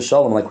 chas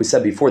v'shalom, like we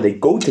said before, they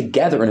go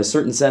together in a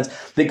certain sense,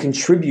 they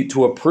contribute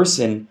to a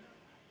person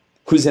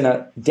who's in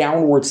a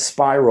downward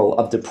spiral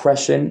of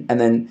depression, and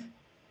then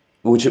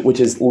which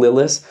is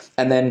Lilith,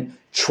 and then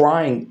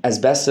trying as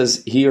best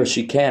as he or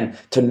she can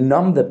to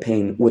numb the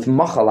pain with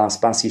machalas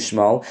bas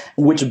yishmal,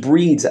 which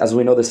breeds, as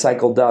we know the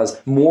cycle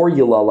does, more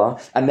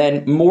yilala, and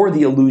then more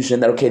the illusion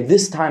that, okay,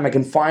 this time I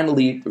can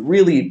finally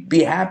really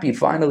be happy,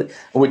 finally,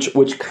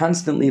 which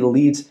constantly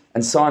leads,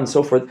 and so on and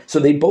so forth. So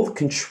they both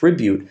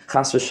contribute,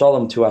 chas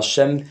v'shalom, to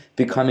Hashem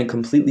becoming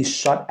completely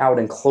shut out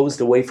and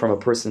closed away from a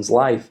person's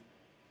life.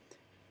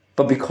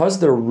 But because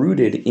they're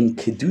rooted in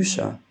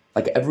Kedusha,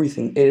 like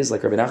everything is,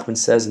 like Rebbe Nachman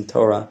says in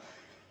Torah,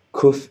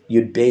 Kuf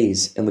Yud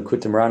Beis in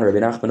Likutei Moharan,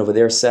 Rebbe Nachman over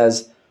there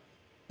says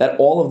that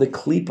all of the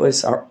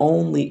klipos are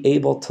only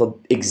able to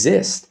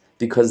exist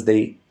because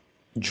they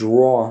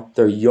draw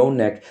their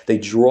yonek, they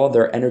draw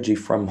their energy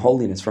from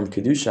holiness, from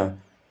Kedusha.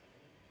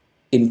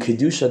 In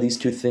Kedusha, these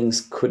two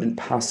things couldn't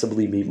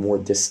possibly be more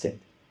distant.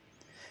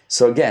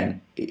 So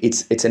again,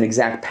 it's an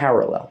exact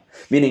parallel.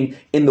 Meaning,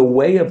 in the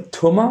way of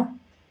Tumah,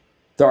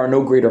 there are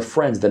no greater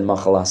friends than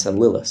Machalas and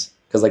Lilith.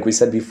 Because like we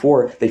said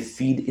before, they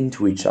feed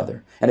into each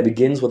other. And it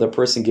begins with a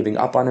person giving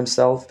up on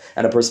himself,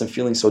 and a person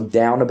feeling so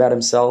down about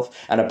himself,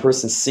 and a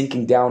person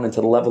sinking down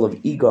into the level of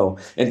ego,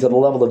 into the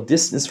level of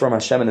distance from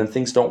Hashem, and then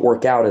things don't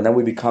work out, and then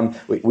we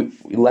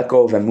let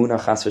go of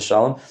Emunah, chas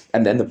v'shalom,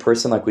 and then the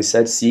person, like we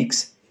said,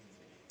 seeks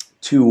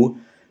to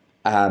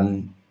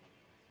numb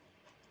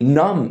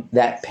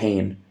that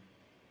pain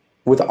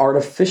with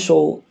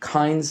artificial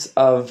kinds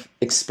of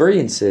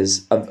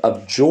experiences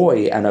of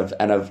joy and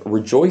of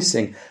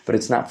rejoicing, but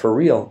it's not for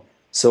real.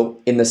 So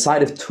in the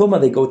side of Tumah,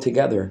 they go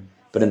together,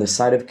 but in the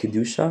side of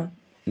Kedusha,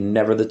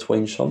 never the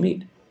twain shall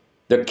meet.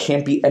 There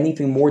can't be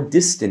anything more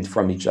distant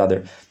from each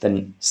other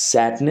than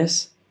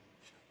sadness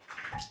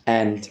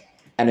and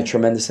a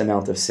tremendous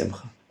amount of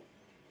simcha.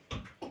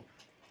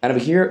 And over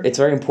here, it's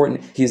very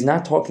important, he's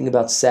not talking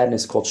about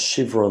sadness called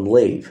shivron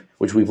leiv,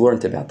 which we've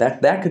learned about.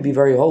 That could be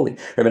very holy.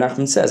 Rebbe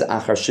Nachman says,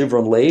 Achar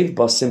shivron leiv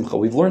bas simcha.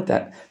 We've learned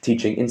that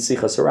teaching in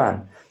Sichas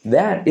Haran.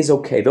 That is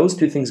okay. Those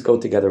two things go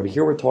together. But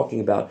here we're talking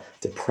about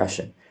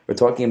depression. We're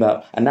talking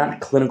about, and not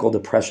clinical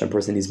depression, a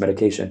person needs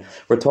medication.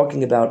 We're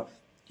talking about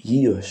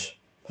yiyush,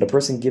 about a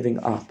person giving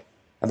up,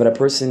 about a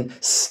person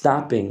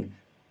stopping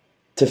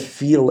to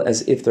feel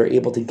as if they're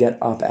able to get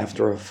up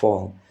after a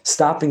fall.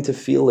 stopping to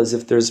feel as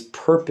if there's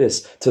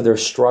purpose to their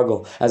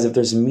struggle, as if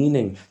there's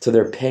meaning to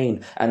their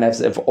pain, and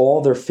as if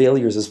all their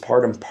failures is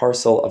part and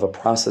parcel of a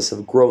process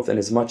of growth, and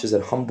as much as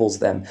it humbles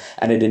them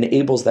and it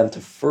enables them to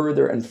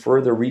further and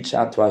further reach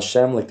out to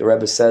Hashem, like the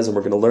Rebbe says, and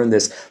we're going to learn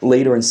this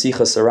later in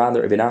Sicha Sarah,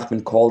 that Rebbe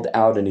Nachman called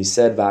out and he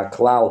said,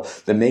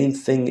 Va'klal, the main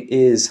thing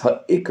is,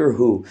 ha'ikr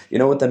you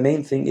know what the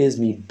main thing is?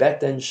 Mi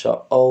beten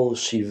sha'ol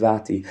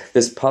shivati.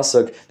 This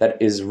pasuk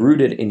that is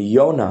rooted in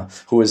Yonah,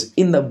 who is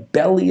in the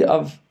belly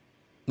of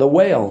the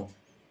whale.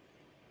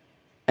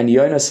 And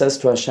Yonah says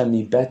to Hashem,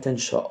 Mi beten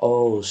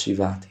sha'ol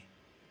shivati.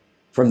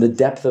 From the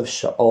depth of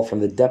Sha'ol, from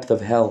the depth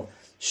of hell,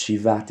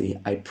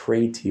 Shivati, I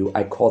prayed to you,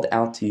 I called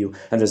out to you,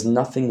 and there's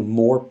nothing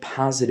more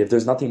positive,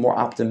 there's nothing more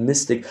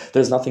optimistic,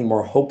 there's nothing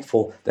more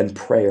hopeful than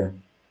prayer.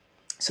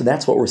 So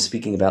that's what we're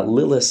speaking about.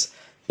 Lilith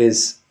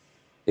is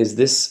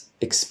this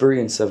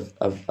experience of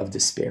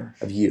despair,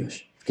 of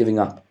yush, of giving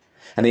up.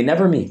 And they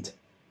never meet.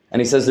 And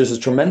he says there's a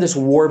tremendous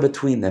war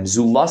between them.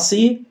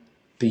 Zulasi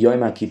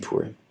b'Yom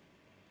Kippurim.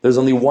 There's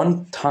only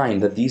one time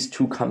that these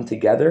two come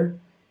together,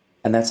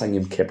 and that's on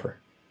Yom Kippur.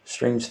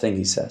 Strange thing,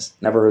 he says.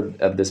 Never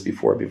heard of this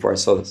before I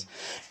saw this.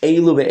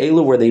 Elu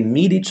ve'elu, where they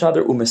meet each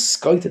other,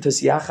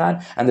 umeskoitetus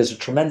yachad, and there's a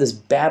tremendous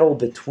battle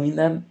between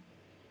them.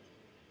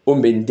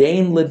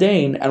 Bindain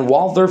l'dain, and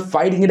while they're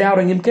fighting it out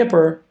on Yom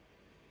Kippur,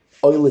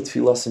 oilet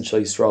tfilasin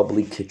shel Yisrael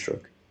b'li kitrug.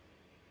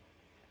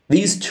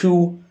 These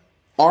two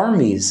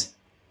armies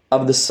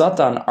of the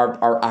Satan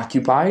are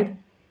occupied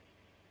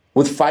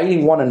with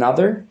fighting one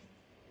another,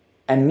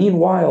 and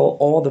meanwhile,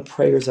 all the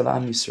prayers of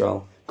Am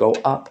Yisrael go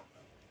up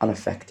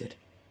unaffected,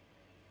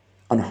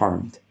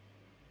 unharmed.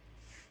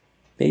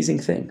 Amazing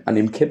thing. On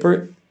Yom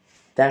Kippur,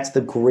 that's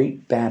the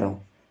great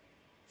battle.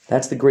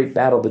 That's the great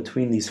battle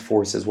between these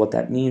forces. What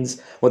that means,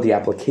 what the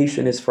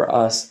application is for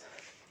us,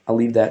 I'll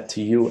leave that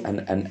to you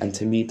and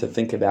to me to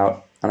think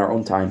about on our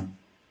own time.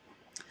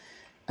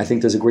 I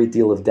think there's a great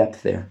deal of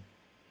depth there.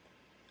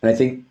 And I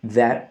think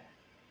that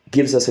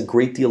gives us a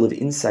great deal of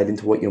insight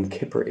into what Yom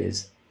Kippur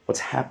is,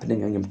 what's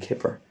happening on Yom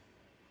Kippur,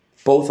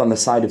 both on the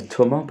side of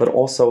Tumah, but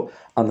also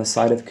on the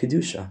side of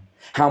Kedusha.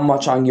 How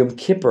much on Yom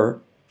Kippur,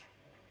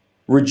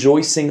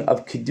 rejoicing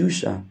of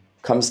Kedusha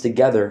comes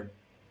together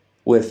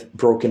with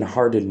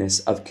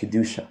brokenheartedness of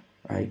Kedusha,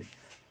 right?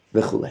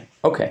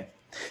 Okay.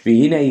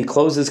 He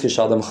closes,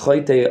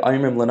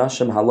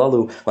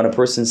 when a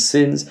person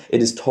sins,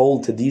 it is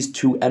told to these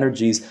two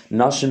energies,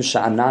 Nashim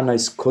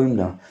sha'ananais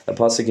koimna, the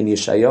pasuk in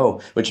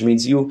Yeshayahu, which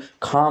means you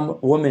calm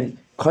woman,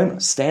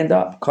 koimna, stand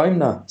up,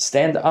 koimna,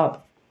 stand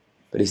up.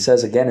 But he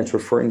says again, it's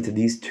referring to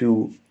these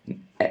two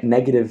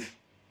negative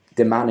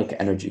demonic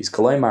energies.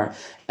 Kalaymar,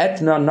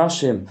 etna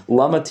nashim,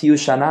 lama tiyu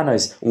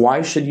shananais.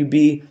 Why should you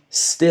be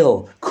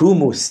still?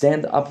 Kumu,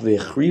 stand up,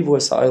 v'chrivu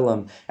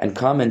esa'olam, and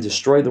come and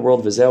destroy the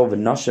world. V'zeu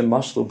v'nashim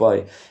mashlu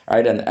bay.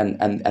 Right,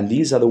 and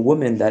these are the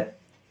women that,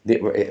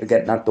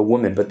 again, not the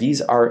women, but these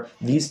are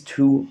these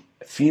two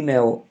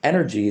female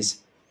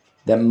energies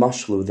that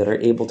mashlu, that are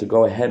able to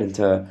go ahead and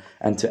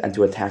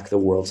to attack the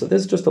world. So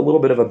this is just a little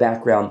bit of a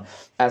background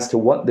as to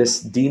what this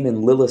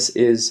demon Lilith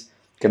is.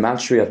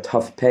 Gematria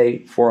Tuf Pei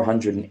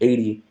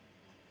 480,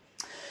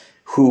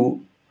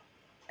 who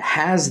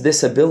has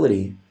this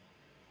ability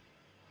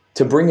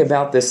to bring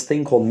about this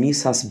thing called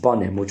Misas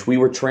Banim, which we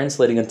were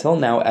translating until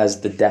now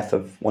as the death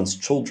of one's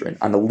children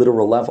on a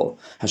literal level.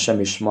 Hashem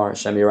Yishmar,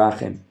 Hashem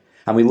Yirachim.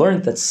 And we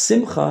learned that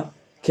Simcha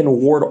can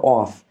ward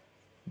off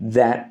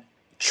that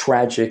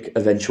tragic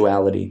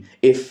eventuality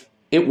if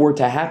it were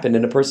to happen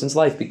in a person's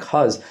life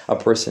because a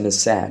person is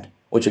sad.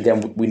 Which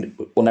again, we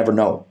will never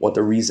know what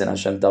the reason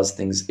Hashem does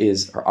things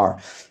is or are.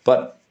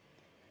 But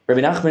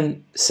Rebbe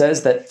Nachman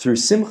says that through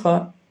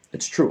Simcha,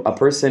 it's true, a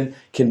person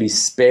can be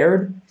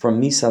spared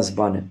from Misas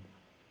Banim.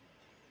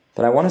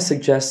 But I want to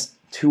suggest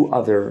two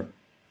other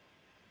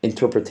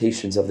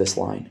interpretations of this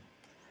line.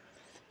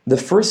 The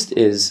first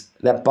is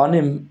that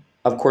Banim,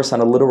 of course,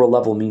 on a literal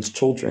level means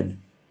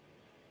children.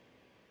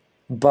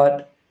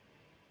 But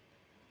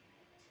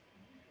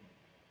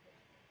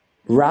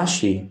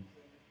Rashi,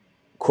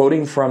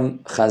 quoting from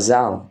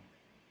Chazal,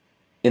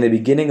 in the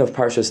beginning of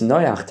Parshas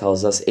Noach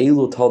tells us,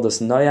 Elu told us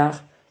Noach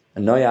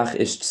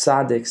is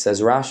tzaddik,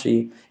 says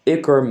Rashi,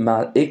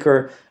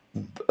 Iker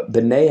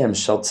b'neihem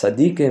shel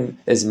tzaddikim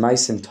is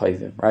maisim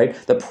toivim, right?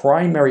 The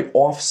primary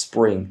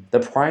offspring, the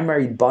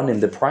primary banim,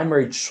 the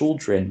primary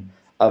children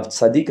of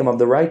tzaddikim, of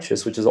the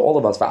righteous, which is all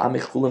of us,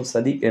 va'amich chulam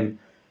tzaddikim,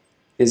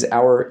 is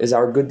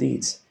our good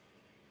deeds.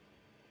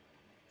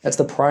 That's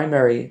the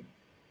primary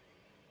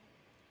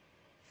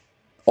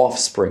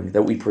offspring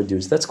that we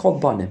produce. That's called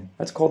banim.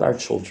 That's called our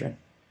children.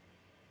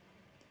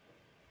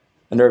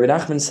 And Rebbe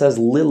Nachman says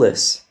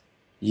Lilith,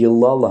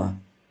 Yilala,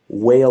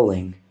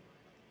 wailing,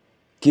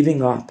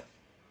 giving up.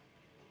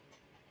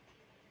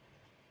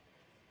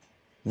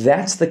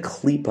 That's the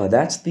klipa.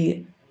 That's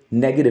the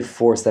negative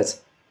force. That's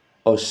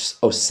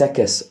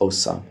osekes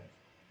osam.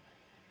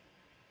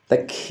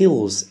 That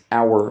kills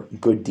our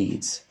good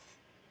deeds.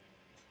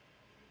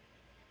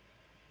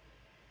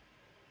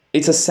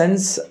 It's a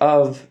sense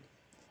of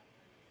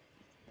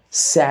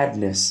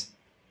sadness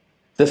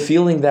The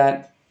feeling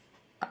that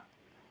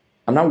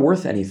I'm not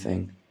worth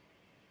anything.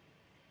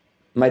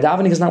 My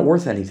davening is not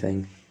worth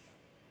anything.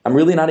 I'm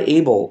really not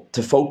able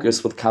to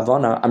focus with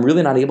kavana. I'm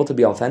really not able to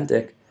be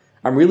authentic.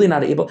 I really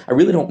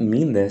don't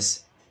mean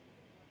this.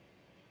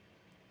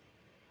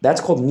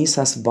 That's called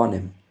misas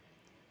banim.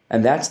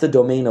 And that's the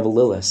domain of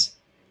Lilith.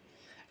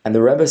 And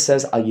the Rebbe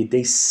says, al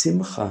yidei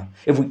simcha,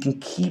 if we can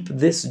keep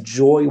this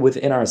joy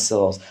within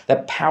ourselves,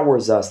 that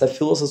powers us, that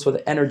fills us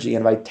with energy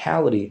and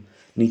vitality,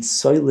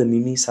 nitzoyle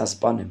misas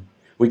banim,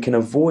 we can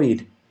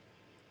avoid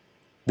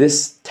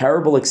this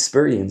terrible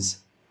experience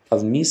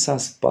of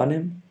misas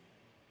banim,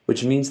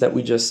 which means that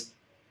we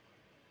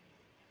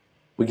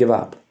give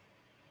up.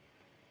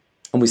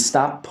 And we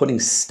stop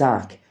putting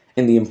stock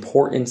in the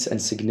importance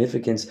and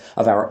significance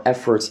of our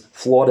efforts,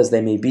 flawed as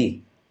they may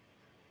be.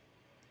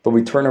 But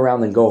we turn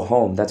around and go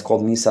home. That's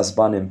called misas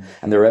banim.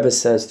 And the Rebbe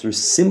says, through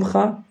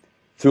simcha,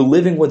 through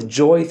living with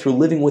joy, through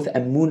living with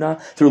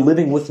emuna, through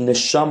living with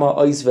neshama,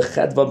 ois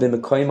v'chedva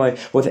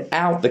b'mekoymai,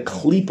 without the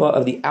klipa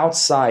of the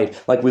outside,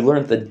 like we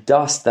learned, the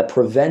dust that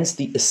prevents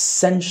the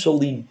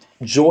essentially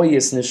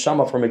joyous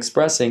neshama from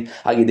expressing,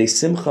 al yidei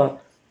simcha,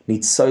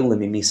 nitzoyle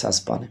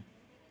misas banim.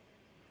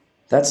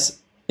 That's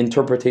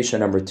interpretation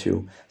number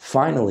 2.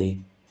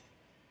 Finally,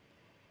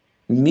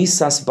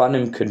 misas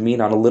banim could mean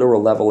on a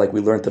literal level, like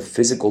we learned, the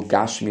physical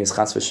gashmias,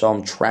 chas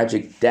v'shalom,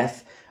 tragic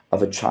death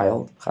of a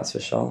child, chas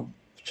v'shalom,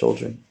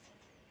 children.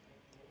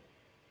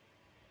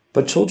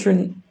 But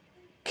children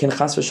can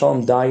chas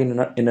v'shalom die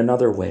in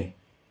another way.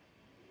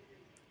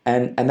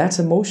 And that's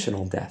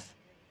emotional death.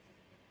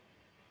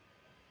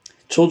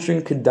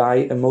 Children could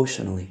die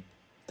emotionally.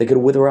 They could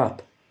wither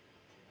up.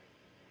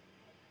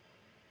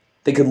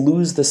 They could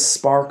lose the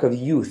spark of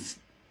youth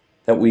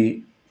that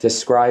we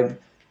describe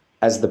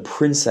as the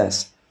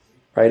princess,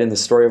 right, in the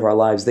story of our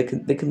lives. They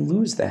can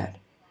lose that.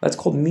 That's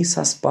called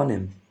misas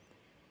banim.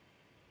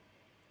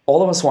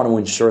 All of us want to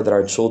ensure that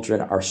our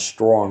children are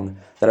strong,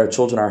 that our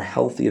children are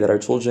healthy, that our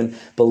children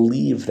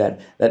believe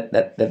that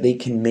they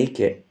can make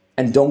it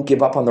and don't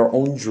give up on their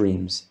own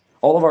dreams.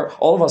 All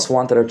of us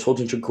want that our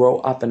children should grow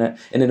up in an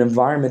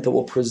environment that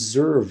will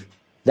preserve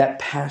that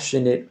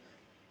passionate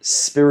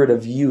spirit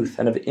of youth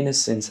and of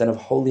innocence and of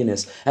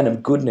holiness and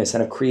of goodness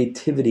and of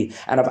creativity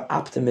and of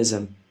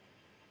optimism.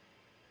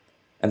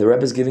 And the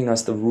Rebbe is giving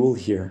us the rule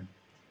here.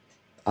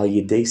 Al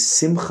yidei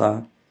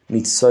simcha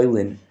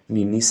nitzoylin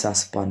mi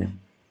misas banim.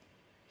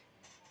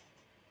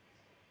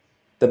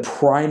 The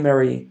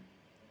primary,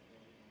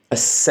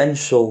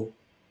 essential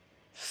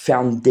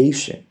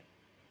foundation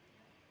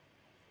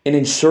in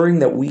ensuring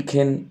that we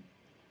can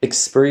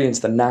experience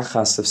the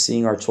nachas of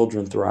seeing our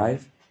children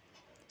thrive,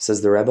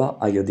 says the Rebbe,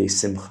 al yidei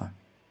simcha,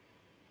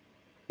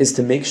 is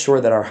to make sure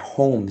that our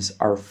homes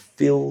are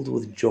filled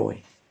with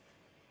joy,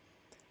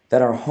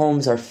 that our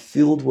homes are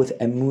filled with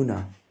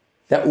emuna,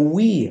 that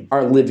we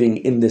are living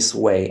in this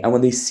way. And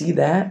when they see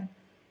that,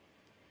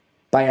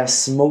 by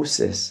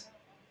osmosis,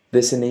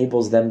 this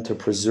enables them to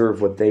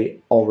preserve what they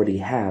already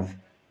have,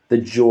 the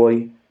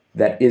joy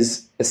that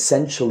is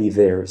essentially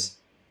theirs,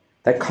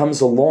 that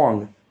comes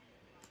along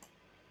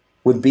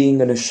with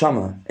being a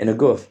neshama in a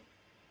guf,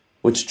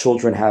 which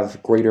children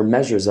have greater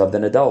measures of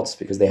than adults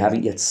because they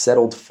haven't yet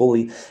settled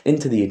fully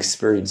into the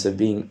experience of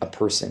being a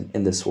person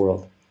in this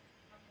world.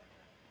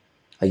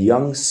 A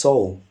young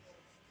soul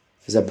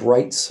is a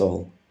bright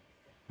soul,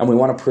 and we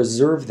want to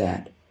preserve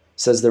that.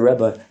 Says the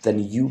Rebbe, then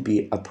you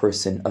be a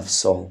person of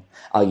soul.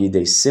 Al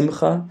yidei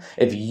simcha,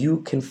 if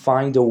you can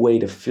find a way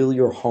to fill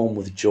your home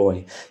with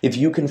joy, if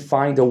you can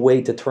find a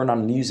way to turn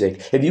on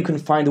music, if you can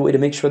find a way to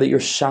make sure that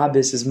your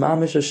Shabbos is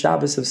mamish a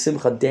Shabbos of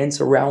simcha,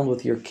 dance around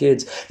with your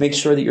kids, make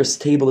sure that your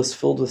table is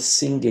filled with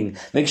singing,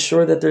 make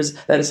sure that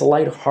it's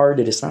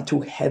lighthearted, it's not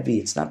too heavy,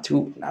 it's not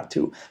too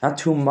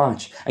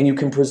much, and you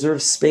can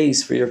preserve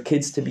space for your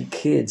kids to be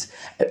kids,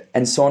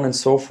 and so on and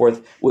so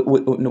forth,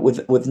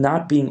 with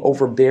not being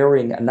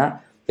overbearing and not.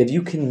 If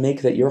you can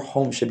make that your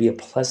home should be a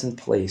pleasant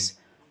place,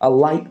 a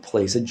light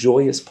place, a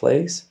joyous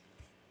place,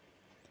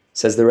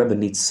 says the Rebbe,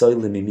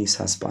 nitzoyle mi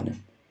misas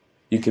banim,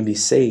 you can be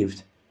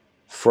saved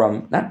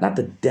from not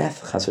the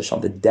death, chas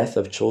v'shalom, the death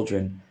of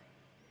children,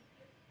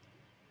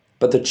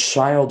 but the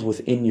child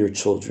within your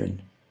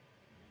children.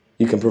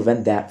 You can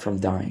prevent that from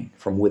dying,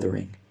 from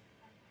withering,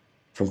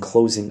 from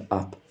closing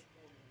up.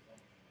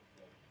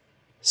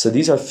 So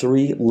these are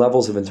 3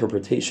 levels of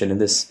interpretation in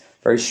this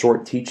very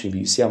short teaching, but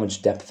you see how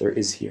much depth there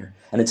is here.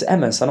 And it's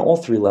emes on all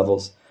 3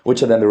 levels.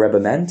 Which of them the Rebbe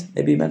meant?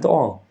 Maybe he meant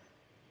all.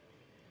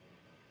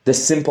 The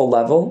simple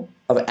level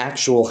of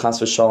actual chas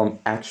v'shalom,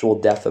 actual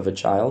death of a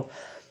child,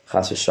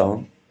 chas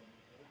v'shalom.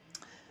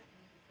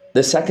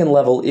 The second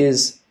level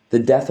is the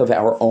death of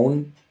our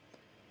own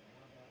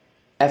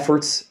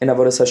efforts in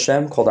avodas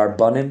Hashem, called our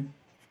banim,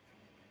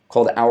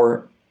 called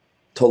our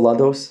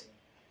tolados,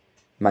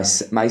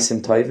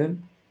 maisim toivim.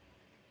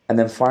 And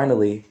then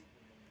finally,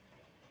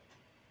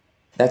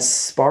 that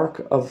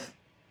spark of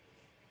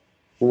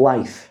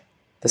life,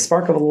 the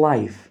spark of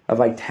life, of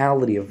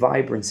vitality, of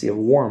vibrancy, of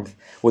warmth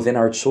within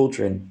our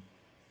children,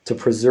 to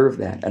preserve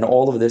that. And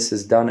all of this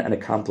is done and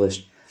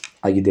accomplished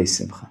al yidei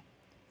simcha.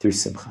 through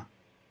simcha.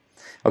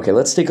 Okay,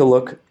 let's take a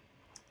look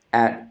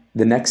at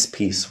the next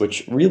piece,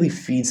 which really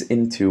feeds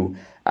into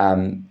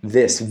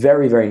this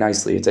very, very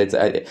nicely.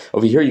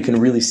 Over here, you can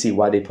really see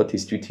why they put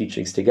these two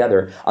teachings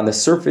together. On the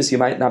surface, you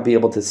might not be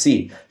able to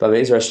see, but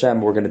Be'ezer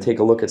Hashem, we're going to take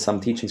a look at some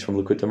teachings from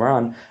Likutei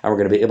Moharan, and we're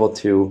going to be able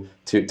to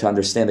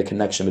understand the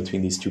connection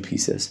between these two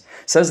pieces.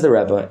 Says the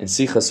Rebbe in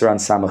Sichas Ran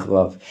Samach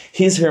Vav,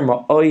 "He's here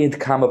ma'oid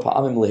kama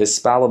pa'amim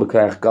lehispala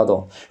b'koyach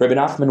gadol." Rebbe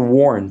Nachman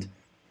warned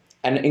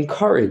and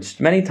encouraged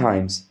many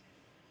times,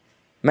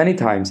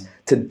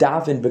 to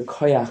daven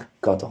b'koyach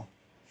gadol,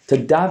 to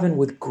daven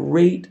with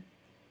great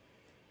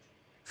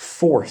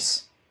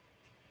force,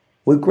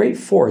 with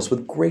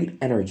great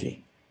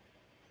energy.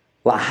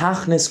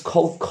 Lahachnis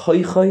kol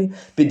koichai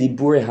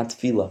b'dibure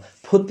hatfila.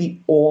 Put the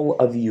all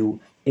of you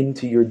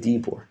into your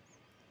dibur.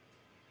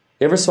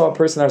 You ever saw a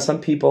person? There are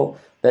some people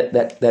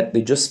that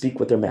they just speak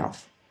with their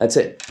mouth. That's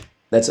it.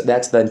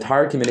 That's the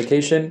entire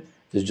communication.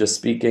 Is just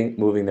speaking,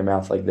 moving their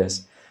mouth like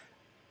this.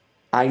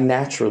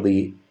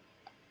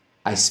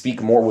 I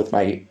speak more with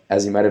my,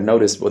 as you might have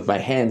noticed, with my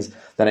hands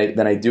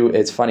than I do.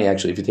 It's funny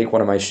actually. If you take one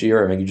of my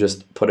shiurim and you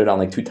just put it on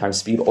like 2 times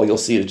speed, all you'll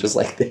see is just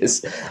like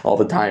this all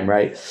the time,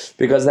 right?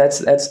 Because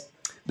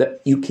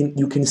you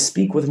can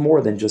speak with more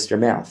than just your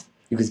mouth.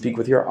 You can speak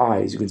with your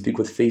eyes. You can speak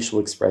with facial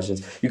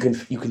expressions. You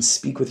can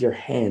speak with your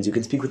hands. You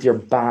can speak with your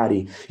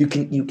body. You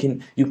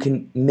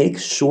can make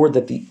sure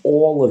that the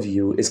all of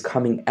you is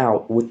coming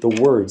out with the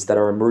words that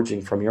are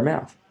emerging from your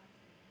mouth.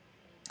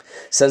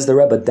 Says the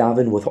Rebbe,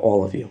 daven with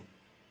all of you.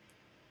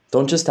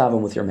 Don't just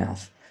daven with your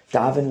mouth.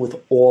 Daven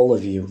with all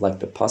of you, like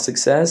the pasuk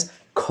says,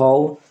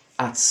 Kol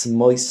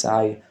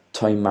atzmoisai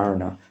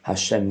toimarna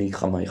Hashem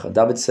michamaycha.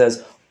 David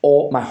says,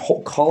 all of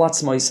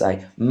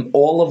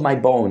my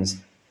bones,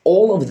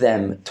 all of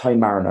them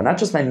toimarna. Not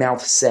just my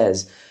mouth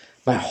says,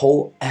 my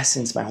whole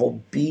essence, my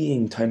whole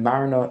being,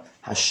 toimarna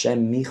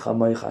Hashem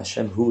michamaycha,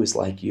 Hashem who is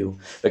like you.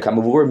 The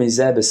kamavur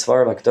mizeh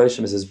besvar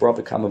v'akdoshim is brought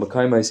the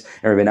kamavakoimos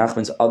and Rebbe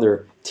Nachman's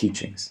other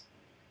teachings.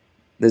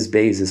 This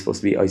beis is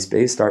supposed to be ice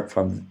beis. Start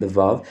from the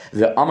vav.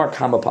 The amar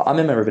kama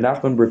pa'amim, and Rebbe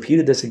Nachman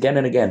repeated this again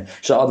and again.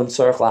 Sha'adam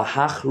tzarich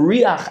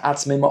lahachriach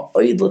atzmei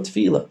ma'oid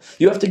l'tefila.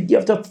 You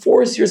have to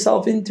force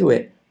yourself into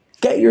it.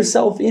 Get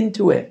yourself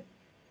into it.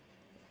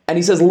 And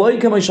he says, Lo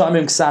yikamei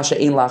shamim ksasha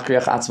ein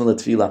lachriach atzmei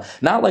l'tefila.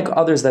 Not like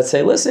others that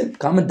say, listen,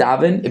 come and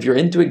daven. If you're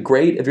into it,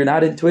 great. If you're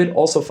not into it,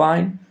 also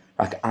fine.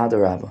 Rak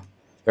adarabba.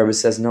 The Rebbe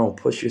says, no,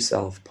 push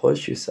yourself.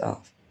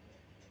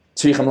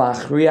 If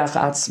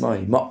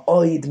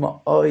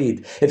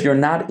you're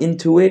not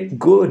into it,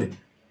 good.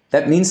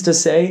 That means to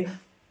say,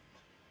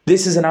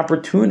 this is an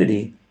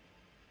opportunity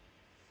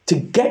to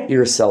get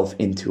yourself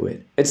into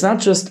it. It's not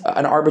just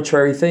an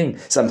arbitrary thing.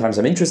 Sometimes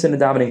I'm interested in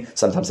davening,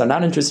 sometimes I'm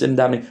not interested in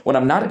davening. When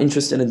I'm not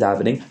interested in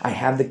davening, I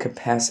have the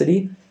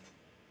capacity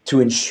to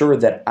ensure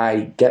that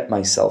I get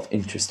myself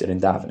interested in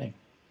davening.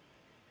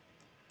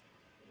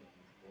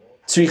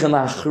 Very,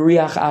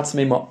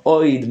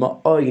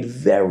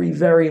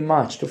 very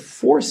much to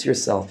force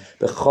yourself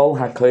with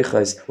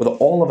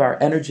all of our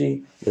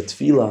energy, the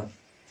tefillah,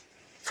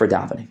 for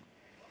davening.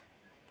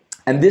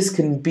 And this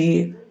can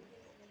be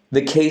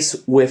the case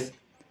with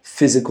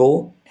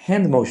physical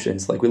hand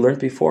motions, like we learned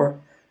before,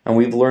 and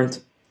we've learned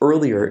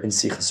earlier in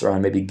Sichas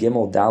Ran, maybe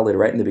Gimel, Dalid,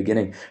 right in the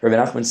beginning. Rebbe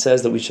Nachman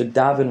says that we should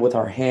daven with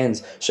our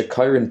hands,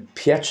 shekayrin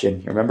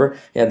piechin. You remember?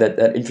 Yeah,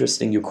 that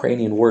interesting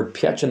Ukrainian word,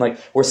 piechin, like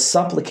we're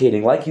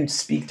supplicating, like you'd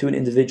speak to an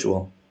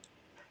individual.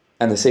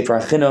 And the Sefer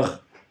HaChinuch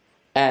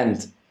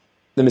and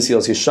the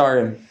Mesilas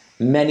Yesharim,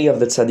 many of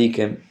the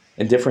tzaddikim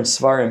in different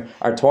svarim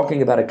are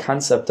talking about a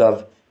concept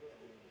of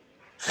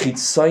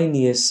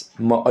chitzonius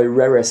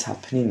ma'oreres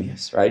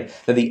hapnimius, right?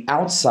 That the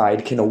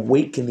outside can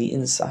awaken the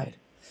inside.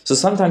 So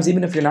sometimes,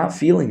 even if you're not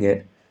feeling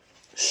it,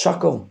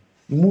 shuckle,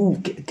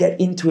 move, get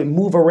into it,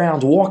 move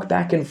around, walk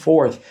back and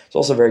forth. It's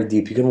also very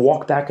deep. You can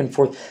walk back and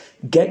forth.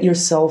 Get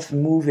yourself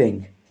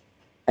moving,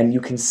 and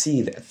you can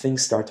see that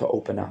things start to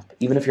open up,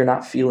 even if you're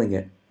not feeling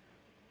it.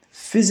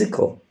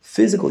 Physical,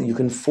 you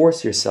can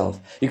force yourself.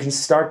 You can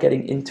start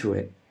getting into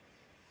it.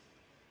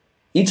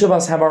 Each of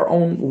us have our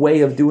own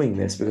way of doing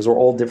this because we're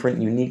all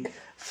different, unique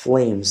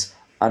flames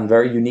on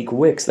very unique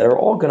wicks that are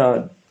all going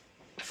to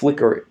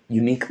flicker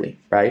uniquely,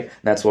 right? And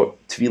that's what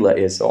tefillah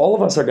is. So all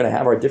of us are going to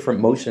have our different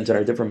motions and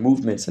our different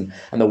movements and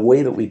the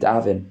way that we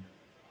daven.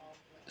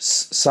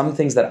 Some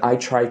things that I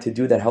try to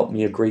do that help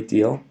me a great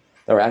deal,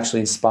 that were actually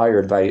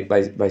inspired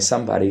by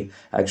somebody.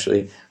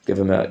 Actually, give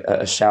him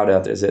a shout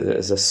out.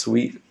 There's a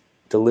sweet,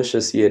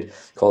 delicious yid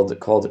called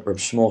Reb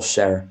Shmuel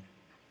Sher,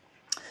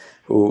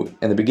 who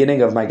in the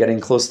beginning of my getting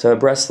close to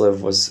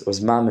Breslev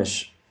was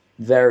mamish,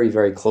 very,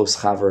 very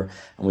close chaver,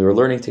 and we were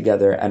learning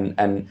together,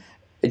 and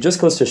it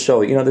just goes to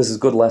show, this is a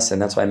good lesson,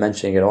 that's why I'm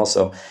mentioning it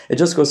also. It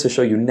just goes to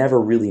show you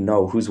never really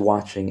know who's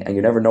watching, and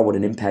you never know what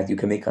an impact you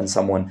can make on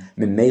someone.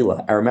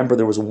 Mimela. I remember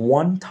there was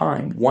one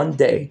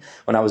day,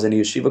 when I was in a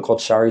yeshiva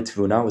called Shari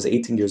Tvuna, I was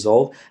 18 years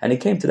old, and he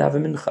came to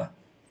daven mincha.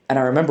 And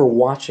I remember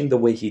watching the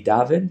way he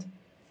davened,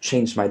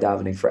 changed my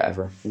davening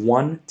forever.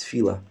 One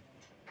tefillah.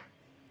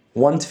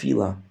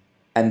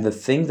 And the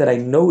thing that I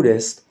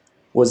noticed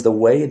was the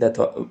way that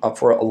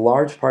for a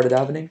large part of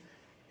davening,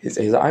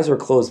 his eyes were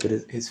closed, but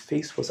his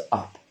face was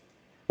up,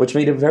 which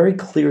made it very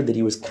clear that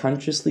he was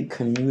consciously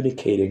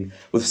communicating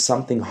with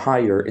something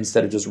higher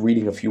instead of just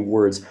reading a few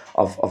words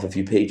of a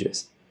few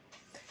pages.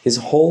 His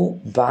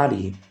whole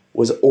body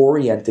was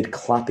oriented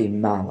klape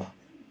mala,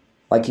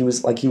 like he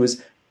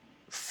was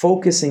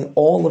focusing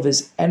all of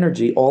his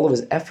energy, all of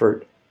his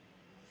effort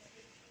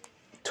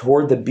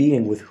toward the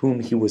being with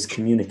whom he was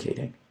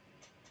communicating.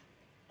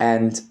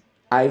 And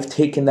I've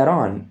taken that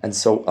on. And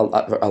so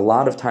a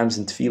lot of times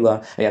in tefillah,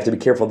 and you have to be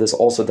careful, this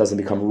also doesn't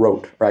become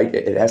rote, right?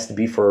 It has to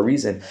be for a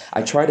reason.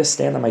 I try to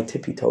stand on my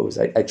tippy toes.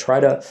 I try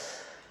to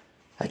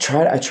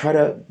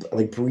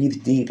like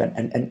breathe deep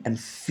and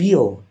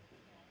feel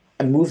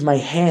and move my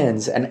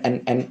hands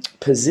and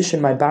position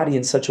my body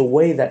in such a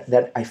way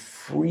that I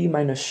free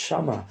my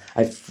neshama.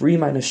 I free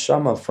my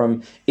neshama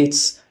from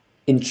its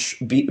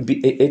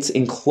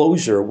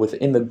enclosure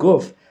within the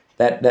guf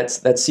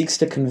that seeks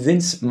to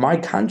convince my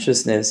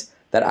consciousness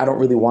that I don't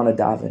really want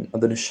to daven.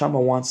 The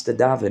neshama wants to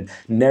daven.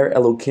 Ner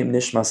Elokim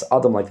Nishmas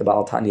Adam, like the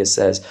Baal Tanya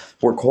says.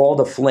 We're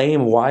called a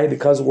flame. Why?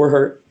 Because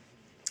we're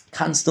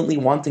constantly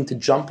wanting to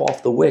jump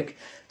off the wick.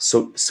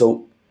 So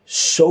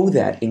show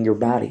that in your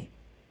body.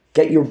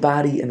 Get your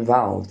body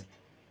involved.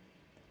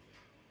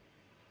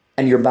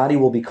 And your body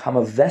will become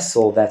a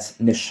vessel that's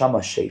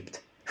neshama shaped,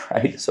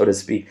 right? So to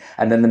speak.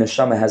 And then the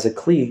neshama has a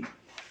kli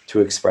to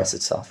express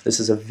itself. This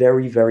is a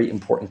very, very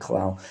important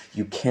klal.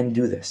 You can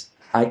do this.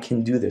 I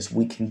can do this.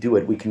 We can do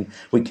it. We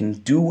can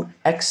do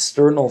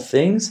external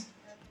things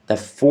that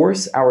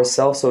force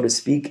ourselves, so to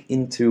speak,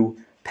 into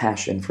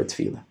passion for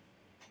tefillah.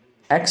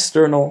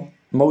 External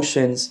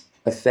motions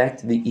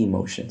affect the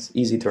emotions.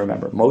 Easy to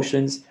remember.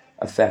 Motions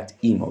affect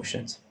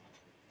emotions.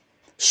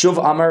 Shuv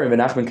Amar, Rebbe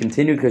Nachman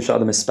continued,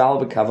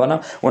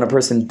 when a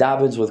person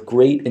davens with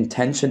great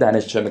intention,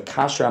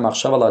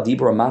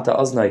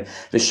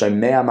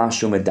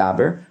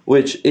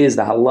 which is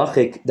the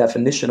halachic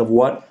definition of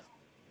what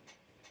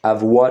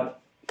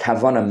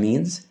kavana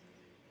means,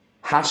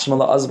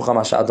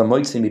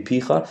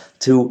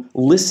 to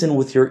listen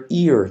with your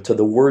ear to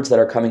the words that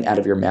are coming out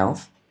of your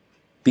mouth.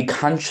 Be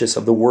conscious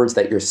of the words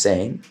that you're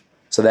saying,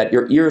 so that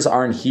your ears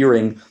aren't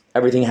hearing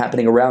everything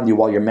happening around you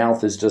while your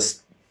mouth is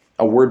just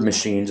a word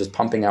machine just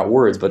pumping out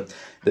words, but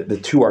the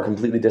two are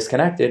completely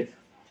disconnected.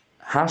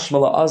 That's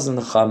called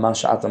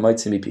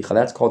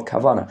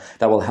kavana.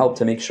 That will help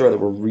to make sure that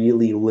we're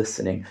really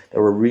listening, that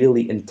we're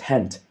really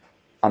intent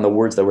on the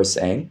words that we're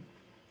saying.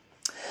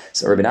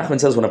 So Rebbe Nachman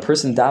says, when a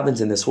person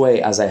davens in this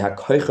way,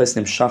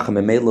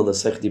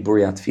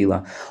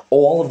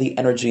 all of the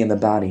energy in the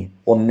body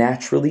will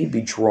naturally be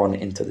drawn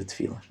into the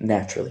tefillah.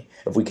 Naturally.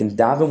 If we can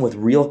daven with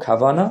real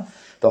kavana,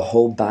 the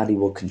whole body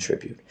will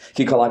contribute.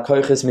 Because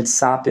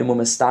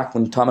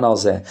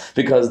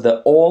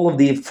all of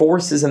the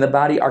forces in the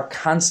body are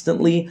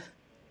constantly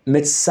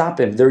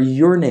mitzapim, they're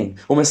yearning.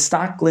 They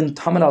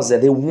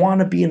want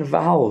to be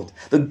involved.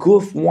 The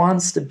guf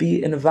wants to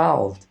be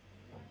involved.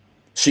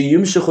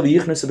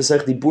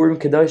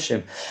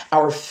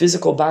 Our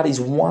physical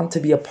bodies want to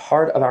be a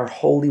part of our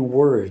holy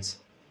words,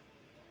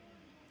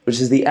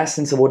 which is the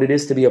essence of what it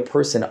is to be a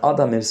person.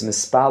 Adam is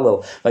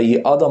mispalel.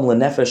 Adam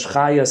lenefesh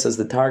chaya, says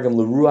the Targum,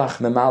 leruach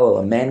memalel.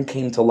 A man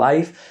came to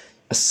life,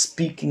 a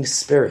speaking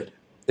spirit.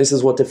 This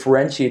is what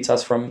differentiates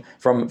us from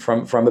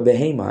a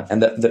behemoth.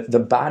 And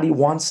the body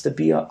wants to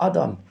be an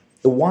Adam.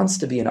 It wants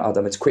to be an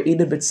Adam. It's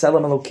created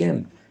b'tselem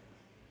Elokim.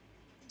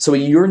 So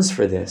it yearns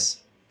for this.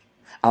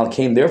 Al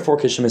came, therefore,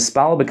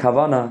 kishemispal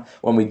b'kavana,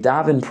 when we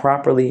daven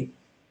properly,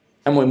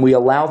 and when we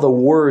allow the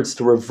words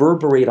to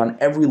reverberate on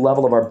every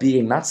level of our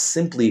being, not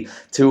simply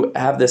to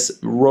have this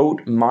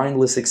rote,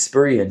 mindless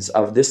experience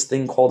of this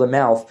thing called a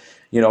mouth,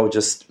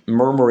 just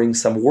murmuring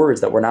some words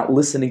that we're not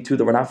listening to,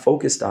 that we're not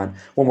focused on.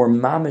 When we're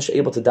mamish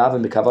able to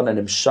daven b'kavana and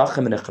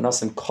imshachim and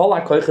echnasim kol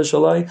ha'koyches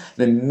shalai,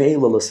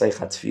 v'meila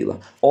l'seicha tefillah.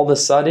 All of a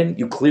sudden,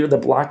 you clear the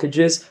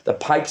blockages, the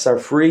pipes are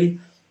free.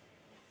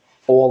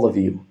 All of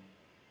you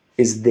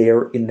is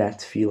there in that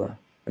tefillah.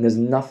 And there's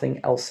nothing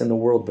else in the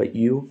world but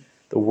you,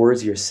 the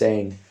words you're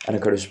saying, and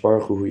HaKadosh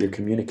Baruch Hu, who you're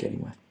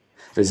communicating with.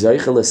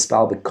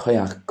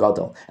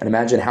 And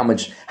imagine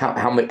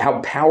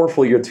how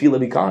powerful your tefillah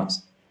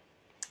becomes.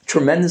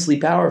 Tremendously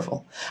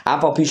powerful.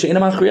 And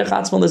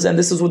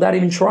this is without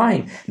even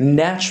trying.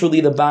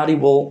 Naturally, the body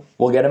will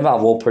get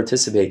involved, will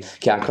participate.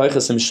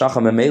 Because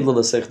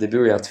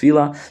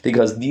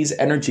these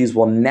energies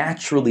will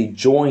naturally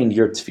join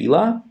your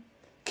tefillah.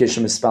 When we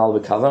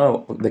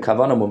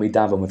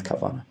daven with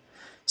kavana.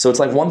 So it's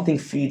like one thing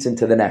feeds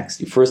into the next.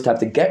 You first have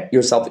to get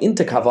yourself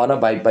into kavana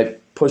by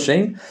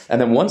pushing,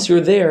 and then once you're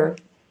there,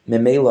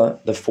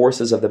 memela, the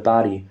forces of the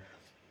body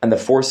and the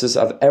forces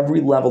of every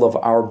level of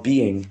our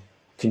being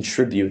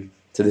contribute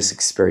to this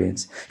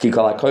experience.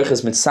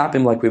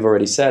 Like we've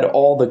already said,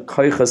 all the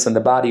koichas in the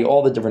body,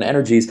 all the different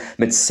energies,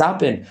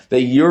 mitzapin, they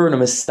yearn,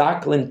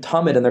 mistaklin,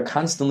 tamid, and they're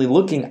constantly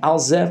looking al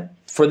zeh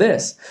for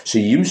this.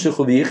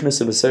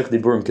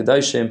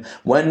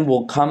 When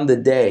will come the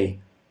day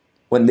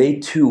when they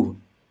too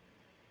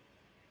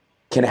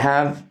can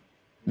have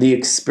the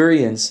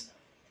experience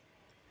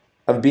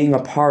of being a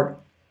part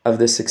of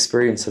this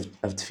experience of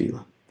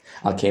tefillah.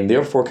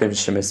 Therefore, when we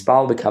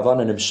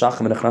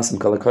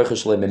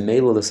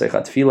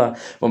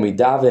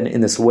daven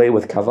in this way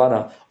with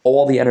kavana,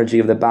 all the energy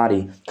of the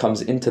body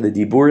comes into the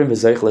diburim,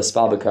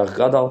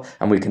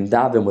 and we can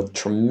daven with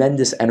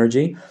tremendous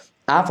energy,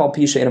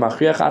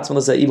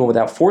 even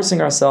without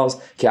forcing ourselves,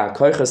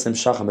 because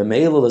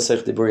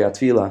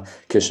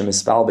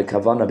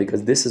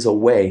this is a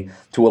way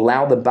to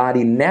allow the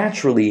body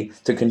naturally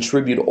to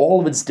contribute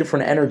all of its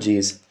different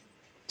energies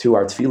to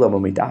our tefillah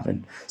when we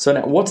daven. So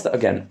now, what's the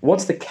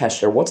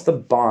kesher? What's the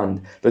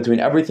bond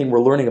between everything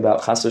we're learning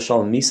about chas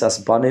v'shalom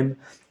misas banim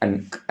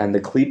and the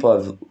klipa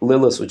of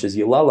lilis, which is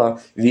yilala,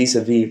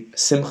 vis-a-vis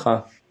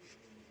simcha,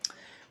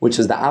 which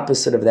is the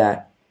opposite of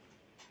that?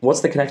 What's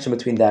the connection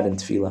between that and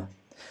tefillah?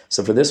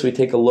 So for this, we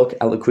take a look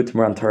at Likutei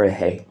Moharan Torah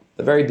Hey,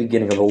 the very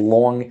beginning of a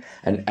long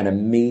and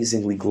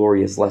amazingly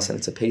glorious lesson.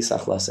 It's a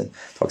Pesach lesson. It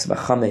talks about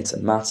chametz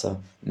and matzah.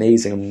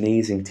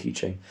 Amazing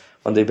teaching.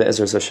 One day,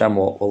 Be'ezras Hashem,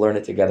 we'll learn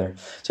it together.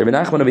 So Rebbe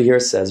Nachman over here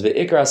says,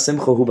 Ve'ikra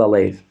simcha hu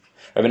balev.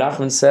 Rebbe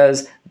Nachman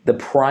says, the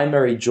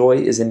primary joy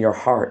is in your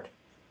heart.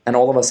 And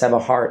all of us have a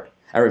heart.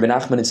 And Rebbe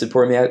Nachman in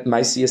Sipur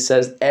Maisiya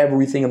says,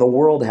 everything in the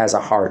world has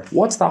a heart.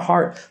 What's the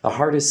heart? The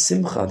heart is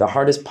simcha. The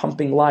heart is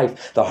pumping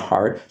life. The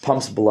heart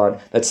pumps blood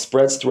that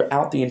spreads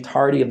throughout the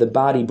entirety of the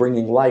body,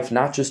 bringing life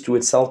not just to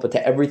itself, but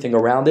to everything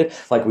around it.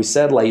 Like we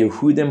said, La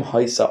Yehudim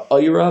Haisa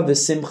Ayra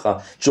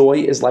V'Simcha.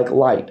 Joy is like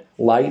light.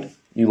 Light,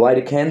 you light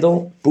a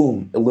candle,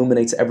 boom,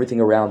 illuminates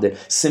everything around it.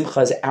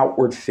 Simcha is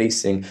outward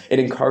facing. It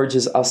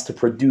encourages us to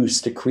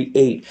produce, to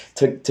create,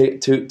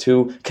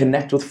 to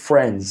connect with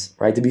friends,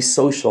 right? To be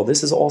social.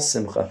 This is all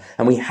simcha.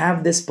 And we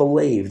have this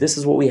belief. This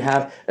is what we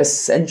have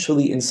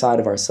essentially inside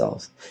of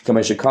ourselves. As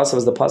the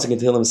pasuk in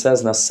Tehillim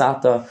says,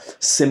 Nasata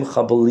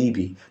simcha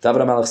belibi.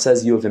 David HaMelech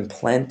says, you have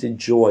implanted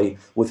joy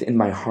within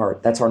my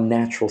heart. That's our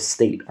natural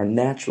state. Our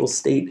natural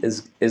state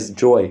is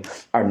joy.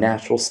 Our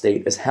natural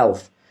state is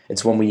health.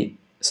 It's when we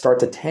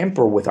start to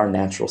tamper with our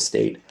natural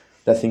state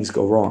that things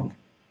go wrong.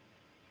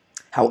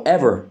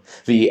 However,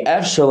 the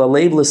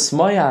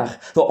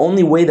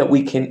only way that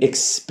we can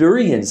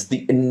experience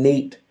the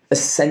innate,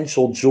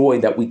 essential joy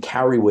that we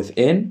carry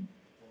within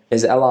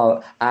is there's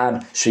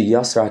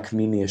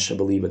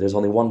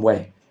only one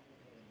way.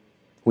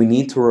 We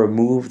need to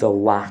remove the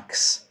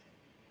locks,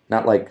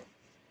 not like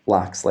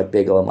locks, like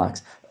bagel and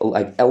locks,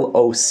 like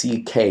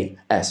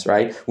L-O-C-K-S,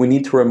 right? We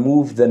need to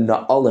remove the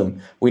na'alim.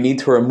 We need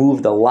to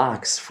remove the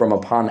locks from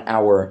upon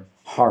our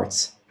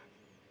hearts.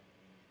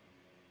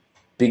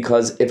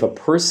 Because if a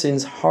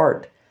person's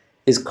heart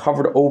is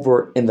covered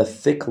over in the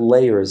thick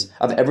layers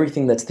of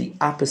everything that's the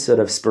opposite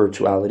of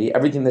spirituality,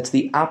 everything that's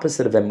the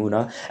opposite of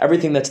emunah,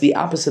 everything that's the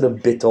opposite of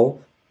bittul,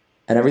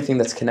 and everything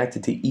that's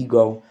connected to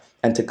ego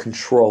and to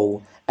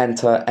control and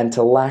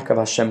to lack of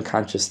Hashem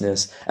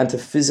consciousness and to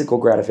physical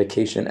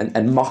gratification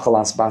and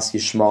machalas bas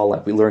yishmal,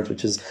 like we learned,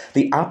 which is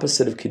the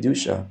opposite of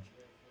kedusha.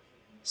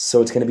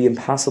 So it's going to be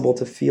impossible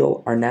to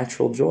feel our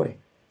natural joy,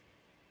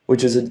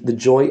 which is the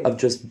joy of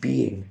just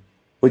being,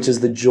 which is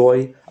the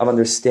joy of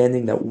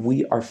understanding that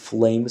we are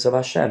flames of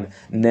Hashem.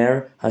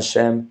 Ner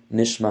Hashem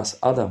nishmas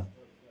Adam.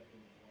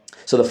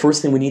 So the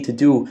first thing we need to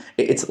do,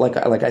 it's like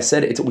I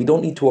said, we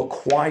don't need to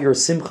acquire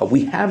simcha.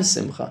 We have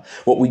simcha.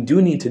 What we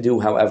do need to do,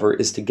 however,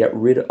 is to get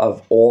rid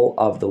of all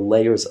of the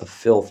layers of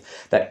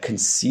filth that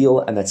conceal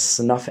and that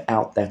snuff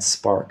out that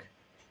spark.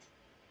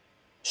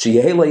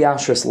 Sheyeh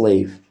layashras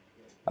leiv.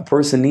 A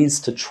person needs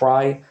to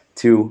try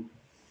to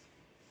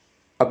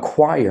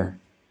acquire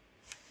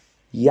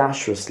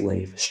yashras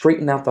leiv,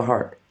 straighten out the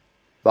heart.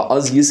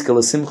 Va'az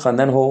yizka simcha, and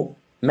then he'll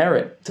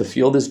merit to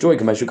feel this joy.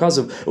 Because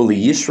of uli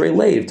yishrei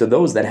leiv, to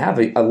those that have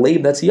a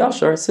leiv that's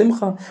yashar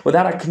simcha,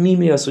 without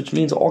akmimius, which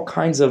means all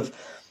kinds of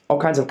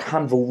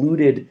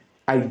convoluted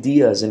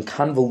ideas and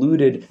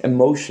convoluted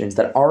emotions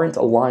that aren't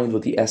aligned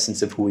with the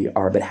essence of who we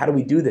are. But how do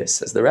we do this?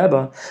 Says the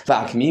Rebbe,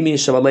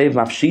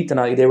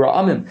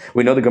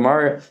 we know the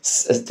Gemara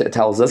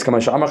tells us, the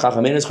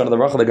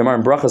Gemara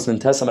in Brachos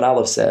and Tesam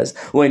Aleph says,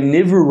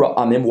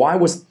 why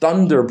was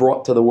thunder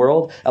brought to the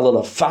world?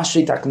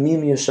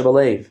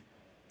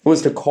 It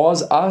was to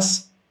cause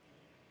us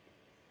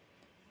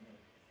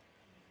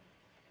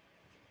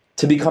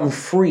to become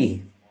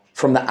free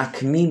from the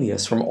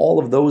akmimius, from all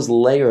of those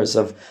layers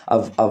of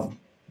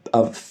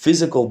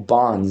physical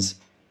bonds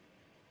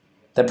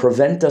that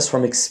prevent us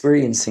from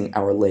experiencing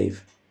our leiv.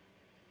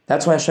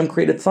 That's why Hashem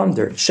created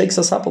thunder. It shakes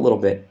us up a little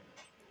bit.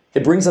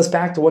 It brings us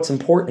back to what's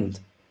important.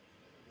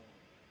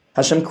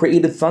 Hashem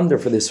created thunder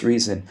for this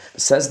reason.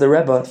 Says the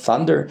Rebbe,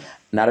 thunder,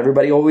 not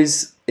everybody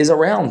always is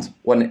around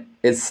when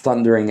it's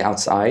thundering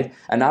outside,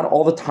 and not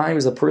all the time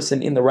is a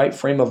person in the right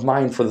frame of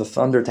mind for the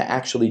thunder to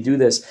actually do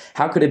this.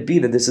 How could it be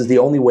that this is the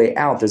only way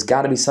out? There's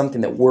got to be something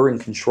that we're in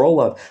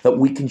control of, that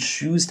we can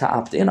choose to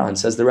opt in on.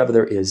 Says the Rebbe,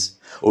 there is.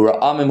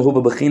 Ra'amim hu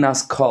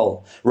b'bechinas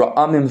kol.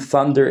 Ra'amim,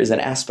 thunder, is an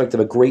aspect of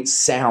a great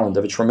sound,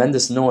 of a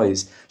tremendous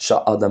noise.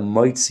 Sha'adam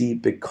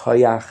moitzi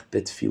b'koyach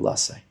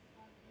b'tfilasei.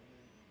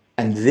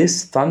 And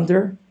this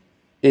thunder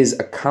is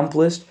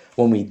accomplished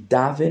when we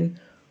daven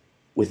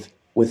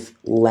with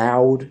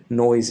loud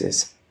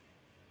noises,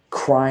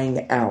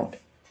 crying out,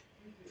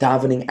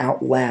 davening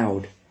out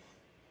loud.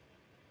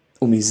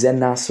 Umizen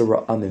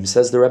nasara amim,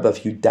 says the Rebbe,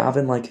 if you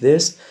daven like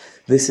this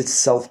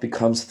itself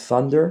becomes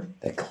thunder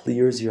that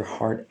clears your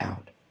heart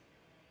out.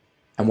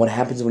 And what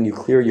happens when you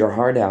clear your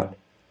heart out?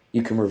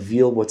 You can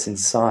reveal what's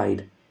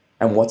inside.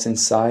 And what's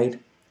inside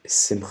is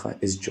simcha,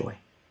 is joy.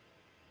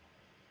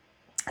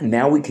 And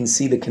now we can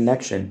see the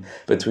connection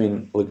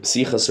between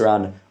Sichas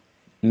Ran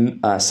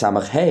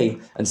Samach Hey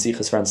and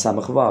Sichas Ran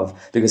Samach Vav.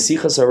 Because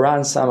Sichas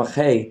Ran Samach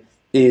Hey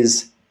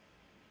is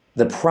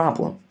the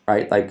problem,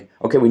 right? Like,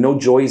 okay, we know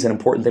joy is an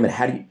important thing, but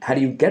how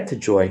do you get to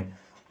joy?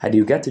 How do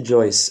you get to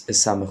joy is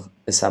Samach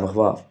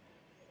Vav.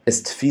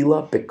 Is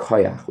tefillah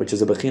bekoyach, which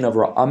is a bechin of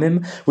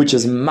ra'amim, which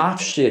is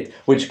mafshit,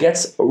 which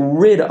gets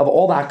rid of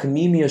all the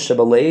akademia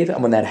shebalev,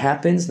 and when that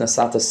happens,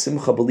 nasata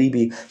simcha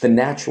belibi, the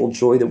natural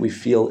joy that we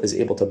feel is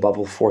able to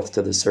bubble forth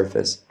to the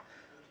surface.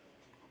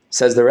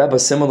 Says the Rebbe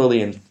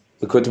similarly in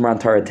Likutei Moharan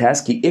Torah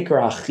Test, ki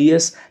ikar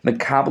achiyas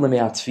mekabel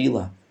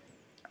me'atfila.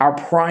 Our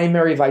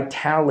primary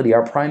vitality,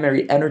 our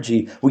primary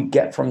energy, we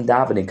get from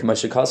davening.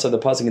 Kamashikasa, the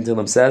pasuk in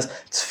Tehillim says,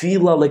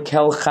 tefillah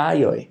lekel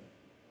chayoy,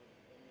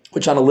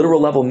 which on a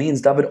literal level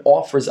means David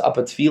offers up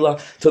a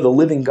tefillah to the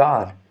living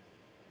God.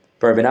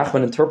 But Rebbe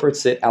Nachman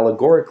interprets it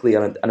allegorically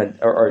on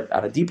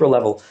a deeper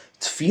level.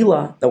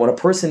 Tefillah, that when a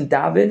person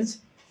davens,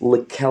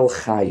 lekel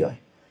chayoy.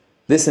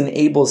 This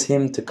enables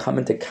him to come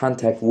into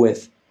contact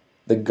with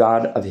the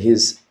God of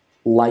his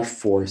life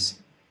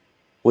force,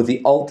 with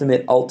the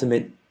ultimate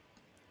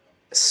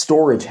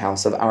storage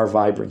house of our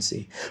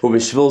vibrancy.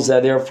 Therefore,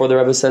 the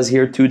Rebbe says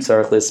here, a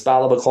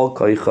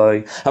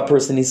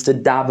person needs to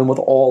daven with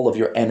all of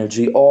your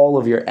energy, When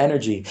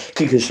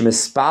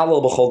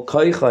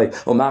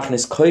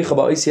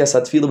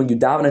you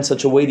daven in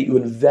such a way that you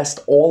invest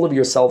all of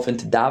yourself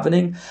into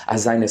davening,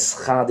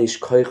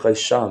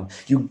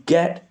 you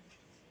get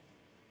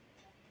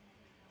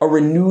a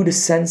renewed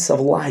sense of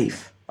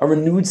life, a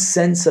renewed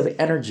sense of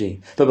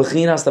energy. The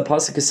Bechinas, the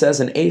pasuk says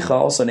in Eicha,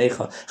 also in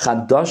Eicha,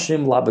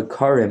 Chadashim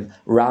labekarim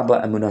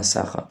rabba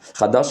emunasecha.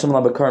 Chadashim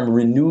labekarim,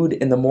 renewed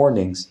in the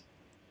mornings.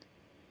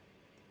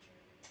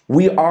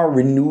 We are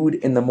renewed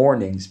in the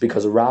mornings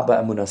because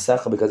rabba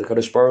emunasecha, because of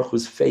Kadosh Baruch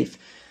Hu's faith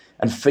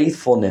and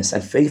faithfulness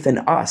and faith in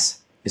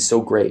us is so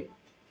great.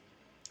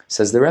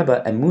 Says the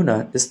Rebbe,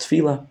 emuna is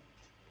tefillah.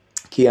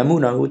 Ki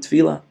emuna hu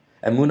tefillah.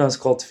 Emuna is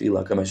called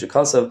tefillah.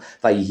 Kamashikasav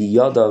vayihi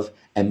yadav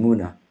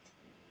emuna.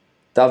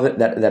 David,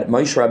 that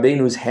Moshe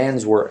Rabbeinu's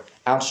hands were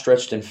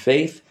outstretched in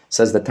faith,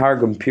 says the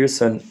Targum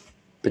Pearson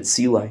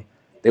Betzilai,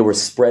 they were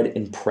spread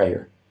in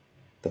prayer.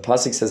 The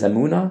pasuk says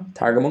Emuna,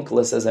 Targum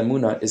Unkala says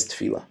Emuna is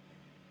tefillah.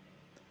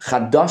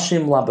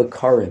 Chadashim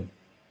labekarim.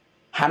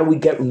 How do we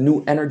get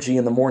new energy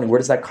in the morning? Where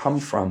does that come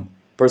from?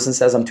 Person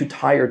says, I'm too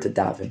tired to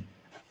daven.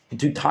 You're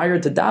too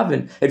tired to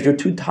daven. If you're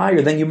too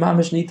tired, then you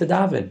mamish need to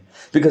daven.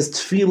 Because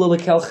tefillah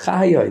lekel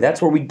chayai,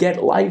 that's where we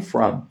get life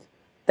from.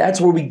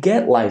 That's where we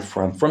get life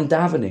from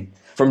davening.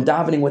 From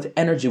davening with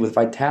energy, with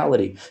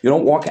vitality. You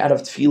don't walk out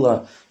of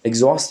tefillah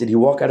exhausted. You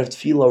walk out of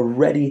tefillah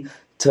ready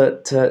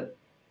to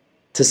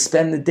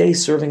spend the day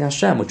serving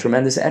Hashem with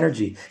tremendous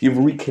energy. You've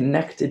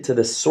reconnected to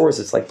the source.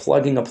 It's like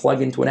plugging a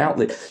plug into an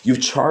outlet.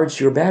 You've charged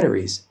your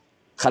batteries.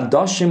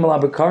 Chadashim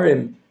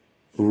labekarim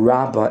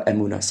rabba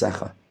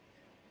emunasecha.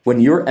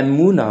 When your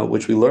emuna,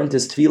 which we learned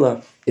is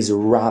tefillah, is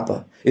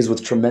rabba, is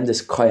with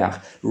tremendous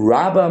koyach.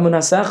 Rabba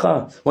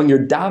emunasecha. When your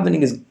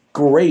davening is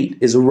great,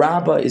 is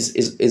Rabbah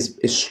is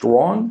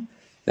strong,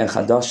 then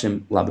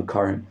Chadashim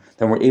labekarim.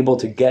 Then we're able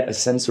to get a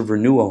sense of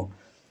renewal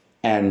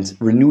and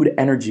renewed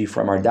energy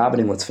from our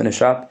davening. Let's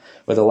finish up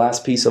with the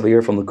last piece over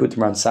here from Likutei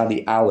Moharan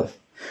Sadi Aleph,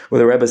 where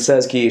the Rebbe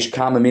says, Ki yesh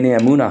kama minei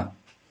emuna.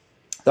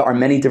 There are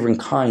many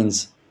different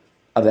kinds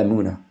of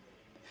emuna.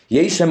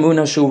 Yesh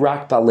emuna shu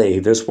rak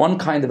balev. There's one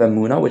kind of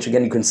emuna, which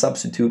again you can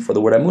substitute for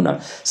the word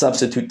emuna,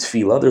 substitute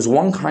tefillah. There's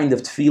one kind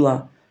of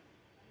tefillah,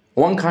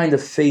 one kind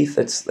of faith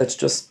that's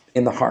just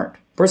in the heart.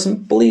 A person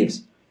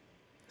believes.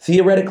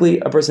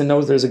 Theoretically, a person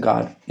knows there's a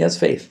God. He has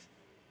faith.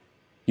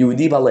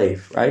 Yehudi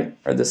balev, right?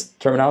 Or this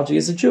terminology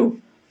is a Jew.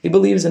 He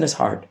believes in his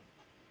heart.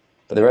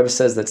 But the Rebbe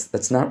says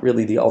that's not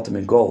really the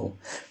ultimate goal.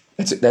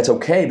 That's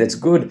okay, that's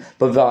good.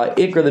 But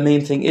the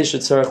main thing is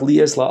that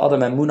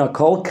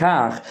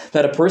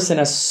a person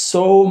has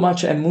so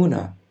much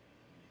emuna,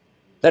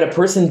 that a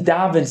person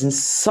davens in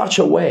such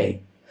a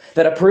way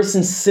that a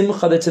person's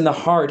simcha that's in the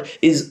heart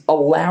is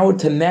allowed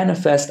to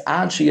manifest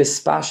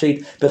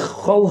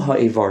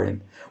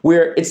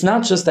where it's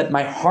not just that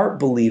my heart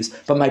believes,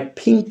 but my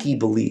pinky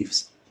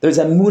believes. There's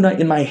emuna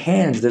in my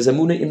hands, there's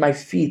emuna in my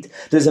feet,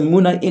 there's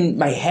emuna in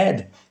my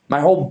head. My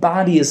whole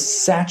body is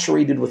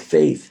saturated with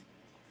faith.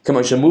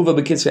 Shamuva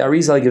b'kitzvei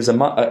Arizal gives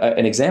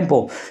an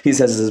example. He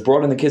says, "It's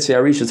brought in the kitzvei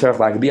Arizal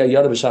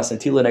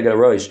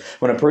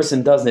when a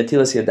person does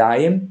netilas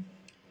yadayim,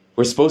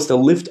 we're supposed to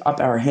lift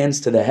up our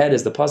hands to the head,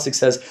 as the pasuk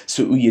says,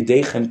 "Su'u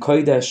yedechem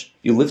kodesh."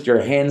 You lift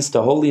your hands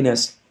to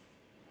holiness,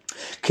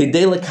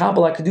 kedei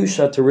lekabel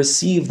kedusha, to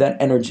receive that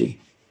energy.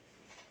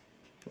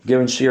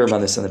 Given shiur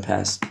on this in the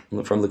past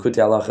from Likutei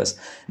Halachos.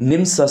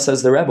 Nimsa,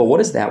 says the Rebbe, what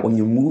is that when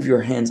you move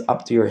your hands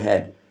up to your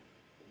head?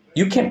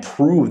 You can't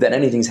prove that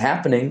anything's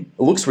happening.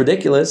 It looks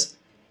ridiculous.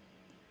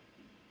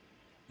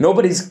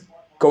 Nobody's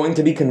going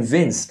to be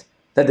convinced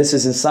that this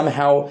is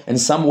in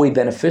some way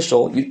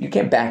beneficial. You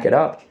can't back it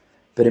up.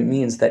 But it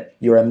means that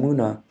your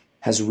emunah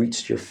has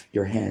reached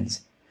your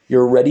hands.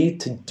 You're ready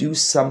to do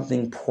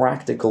something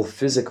practical,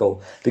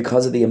 physical,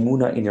 because of the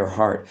emunah in your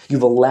heart.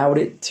 You've allowed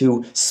it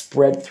to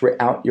spread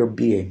throughout your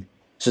being.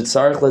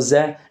 Shetzarech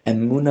lazeh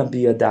emunah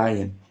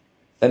biyadayim.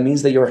 That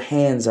means that your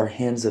hands are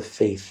hands of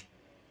faith.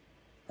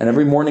 And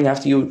every morning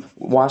after you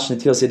wash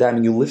Netilas Yadayim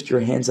and you lift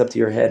your hands up to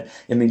your head,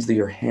 it means that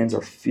your hands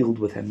are filled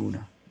with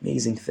emunah.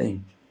 Amazing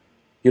thing.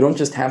 You don't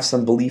just have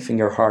some belief in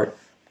your heart.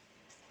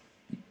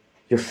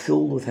 You're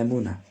filled with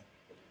emunah.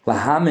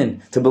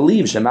 Lahamin, to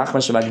believe,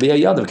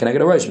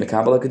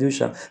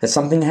 that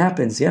something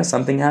happens. Yeah,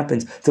 something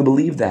happens. To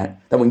believe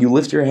that when you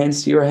lift your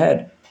hands to your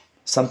head,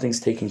 something's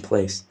taking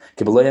place.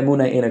 As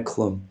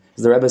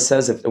the Rebbe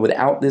says, if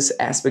without this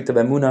aspect of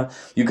emunah,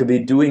 you could be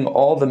doing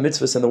all the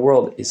mitzvahs in the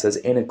world. He says,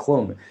 "Ein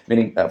klum,"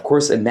 meaning, of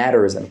course, it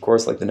matters, and of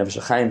course, like the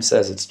Nefesh Chaim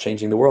says, it's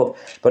changing the world.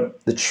 But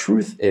the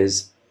truth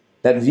is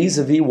that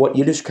vis-a-vis what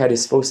Yiddishkeit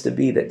is supposed to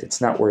be, that it's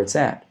not where it's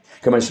at.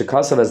 As the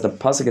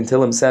pasuk in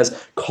Tehillim says,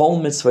 "Kol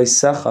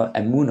mitzvaysecha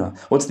emunah."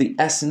 What's the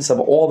essence of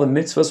all the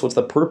mitzvahs? What's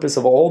the purpose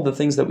of all the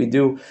things that we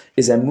do?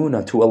 Is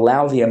emunah, to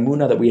allow the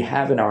emunah that we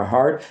have in our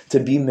heart to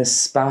be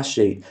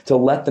mispashet, to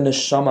let the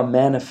neshama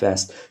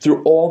manifest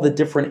through all the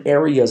different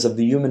areas of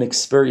the human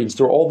experience,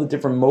 through all the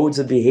different modes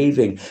of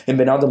behaving in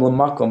ben adam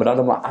lemakom, ben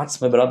adam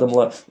la'atzma, ben adam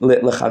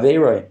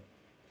lechaveroi.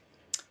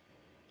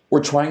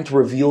 We're trying to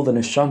reveal the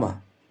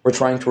neshama. We're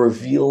trying to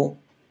reveal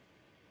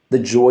the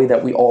joy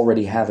that we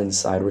already have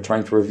inside. We're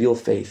trying to reveal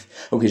faith.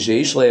 Then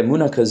he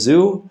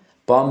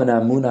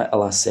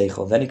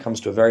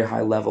comes to a very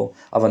high level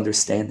of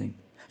understanding.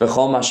 The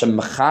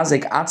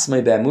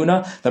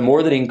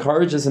more that he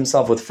encourages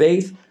himself with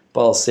faith,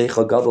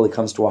 it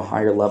comes to a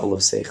higher level of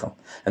seichel.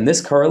 And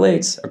this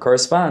correlates or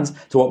corresponds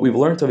to what we've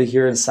learned over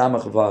here in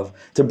Samach Vav,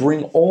 to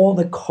bring all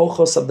the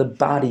kochos of the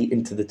body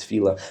into the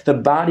tefillah. The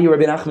body,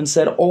 Rabbi Nachman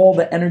said, all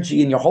the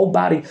energy in your whole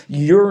body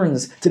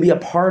yearns to be a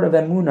part of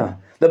emunah.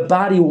 The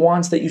body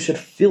wants that you should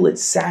fill it,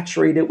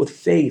 saturate it with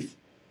faith.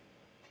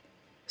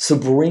 So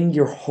bring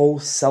your whole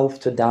self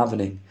to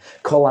davening.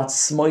 Kol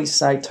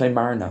atzmoisai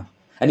toimarna.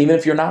 And even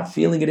if you're not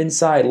feeling it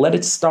inside, let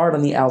it start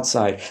on the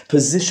outside.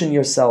 Position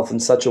yourself in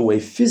such a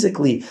way.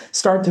 Physically,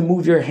 start to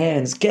move your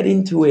hands. Get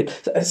into it.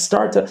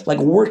 Start to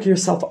work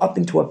yourself up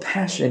into a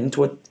passion,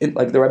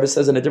 like the Rebbe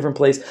says in a different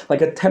place,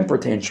 like a temper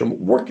tantrum.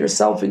 Work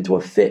yourself into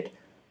a fit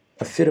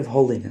of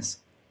holiness.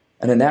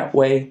 And in that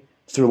way,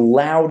 through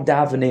loud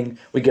davening,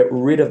 we get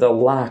rid of the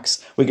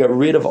locks. We get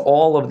rid of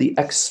all of the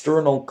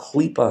external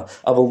klipa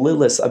of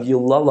lilis, of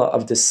yulala,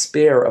 of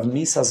despair, of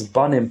misas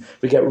banim.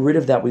 We get rid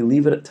of that. We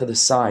leave it to the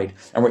side,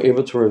 and we're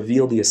able to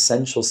reveal the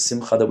essential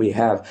simcha that we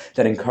have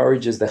that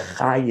encourages the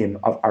chayim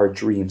of our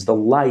dreams, the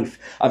life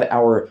of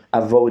our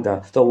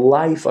avoda, the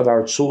life of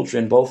our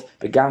children, both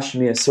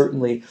begashmiya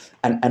certainly,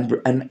 and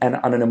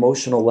on an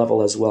emotional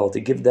level as well, to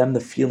give them the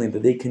feeling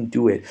that they can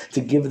do it, to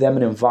give them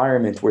an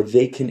environment where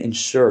they can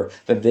ensure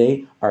that they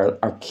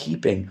are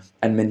keeping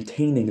and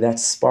maintaining that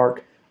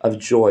spark of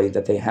joy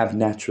that they have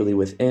naturally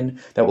within,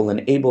 that will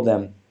enable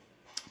them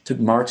to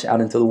march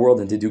out into the world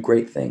and to do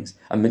great things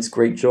amidst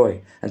great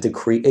joy, and to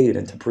create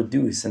and to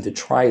produce and to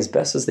try as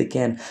best as they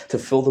can to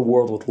fill the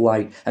world with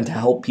light and to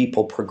help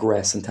people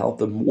progress and to help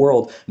the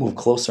world move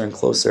closer and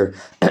closer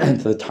to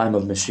the time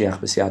of Mashiach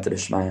b'siyata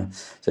d'shmaya.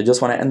 So I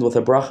just want to end with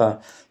a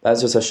bracha.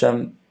 B'ezras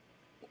Hashem,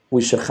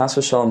 we should chas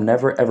v'shalom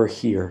never ever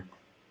hear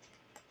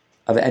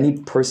of any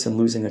person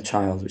losing a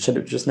child. We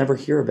should just never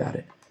hear about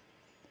it.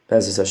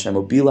 B'ezras Hashem,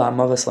 ubila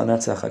amavas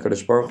lanetzach,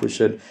 HaKadosh Baruch Hu, we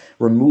should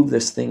remove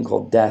this thing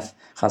called death,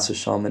 chas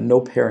v'shalom, and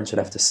no parent should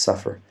have to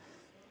suffer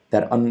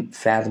that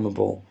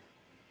unfathomable,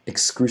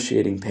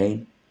 excruciating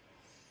pain.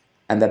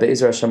 And that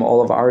B'ezras Hashem,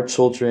 all of our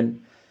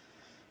children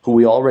who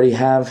we already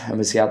have,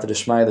 and b'siyata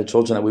d'shmaya, the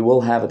children that we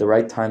will have at the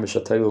right time,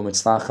 b'shatayu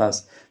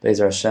u'mitzlachas, B'ezras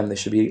Hashem, they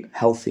should be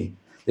healthy.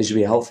 They should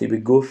be healthy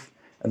b'guf,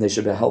 and they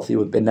should be healthy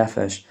with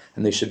benefesh,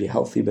 and they should be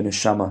healthy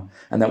b'neshama,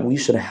 and that we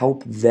should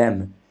help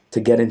them to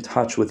get in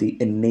touch with the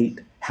innate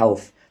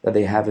health that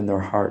they have in their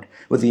heart,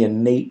 with the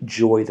innate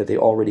joy that they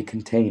already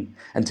contain,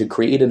 and to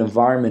create an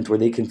environment where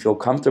they can feel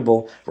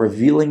comfortable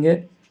revealing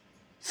it,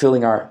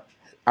 filling our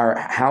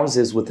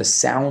houses with the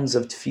sounds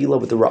of tefillah,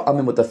 with the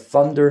ra'amim, with the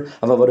thunder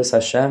of avodas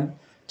Hashem,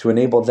 to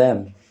enable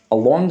them,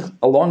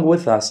 along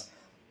with us,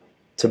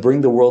 to bring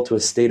the world to a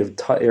state of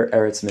ta'ir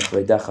eretz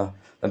michveidecha,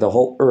 that the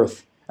whole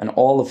earth and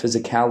all of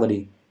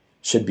physicality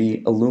should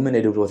be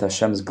illuminated with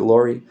Hashem's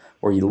glory,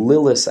 where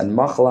Lilis and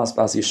Machalas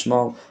Bas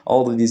Yishmal,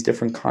 all of these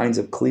different kinds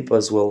of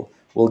klipas will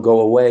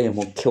go away and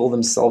will kill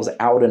themselves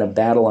out in a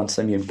battle on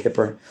Some Yom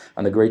Kippur,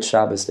 on the great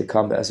Shabbos to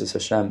come, B'ezras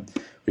Hashem.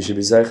 We should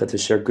be zeicha to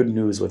share good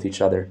news with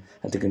each other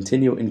and to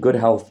continue in good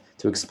health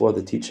to explore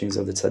the teachings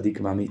of the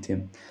tzaddikim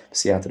amitim,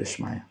 b'siyata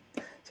d'shmaya.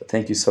 So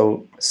thank you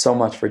so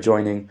much for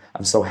joining.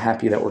 I'm so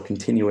happy that we're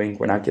continuing.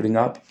 We're not giving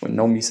up. With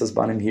no Misas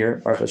Banim here,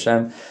 Baruch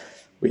Hashem.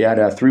 We had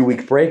a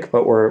 3-week break,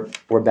 but we're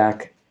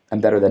back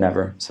and better than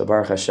ever. So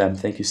Baruch Hashem,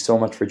 thank you so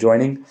much for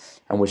joining.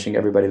 I'm wishing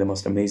everybody the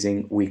most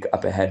amazing week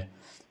up ahead.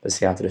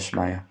 B'siyata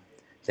d'shmaya.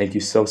 Thank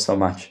you so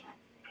much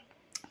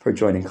for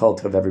joining. Kol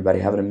tov,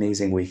 everybody. Have an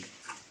amazing week.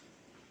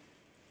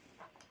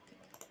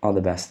 All the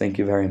best. Thank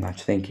you very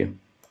much. Thank you.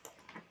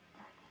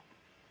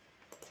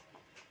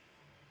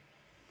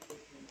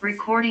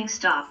 Recording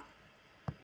stop.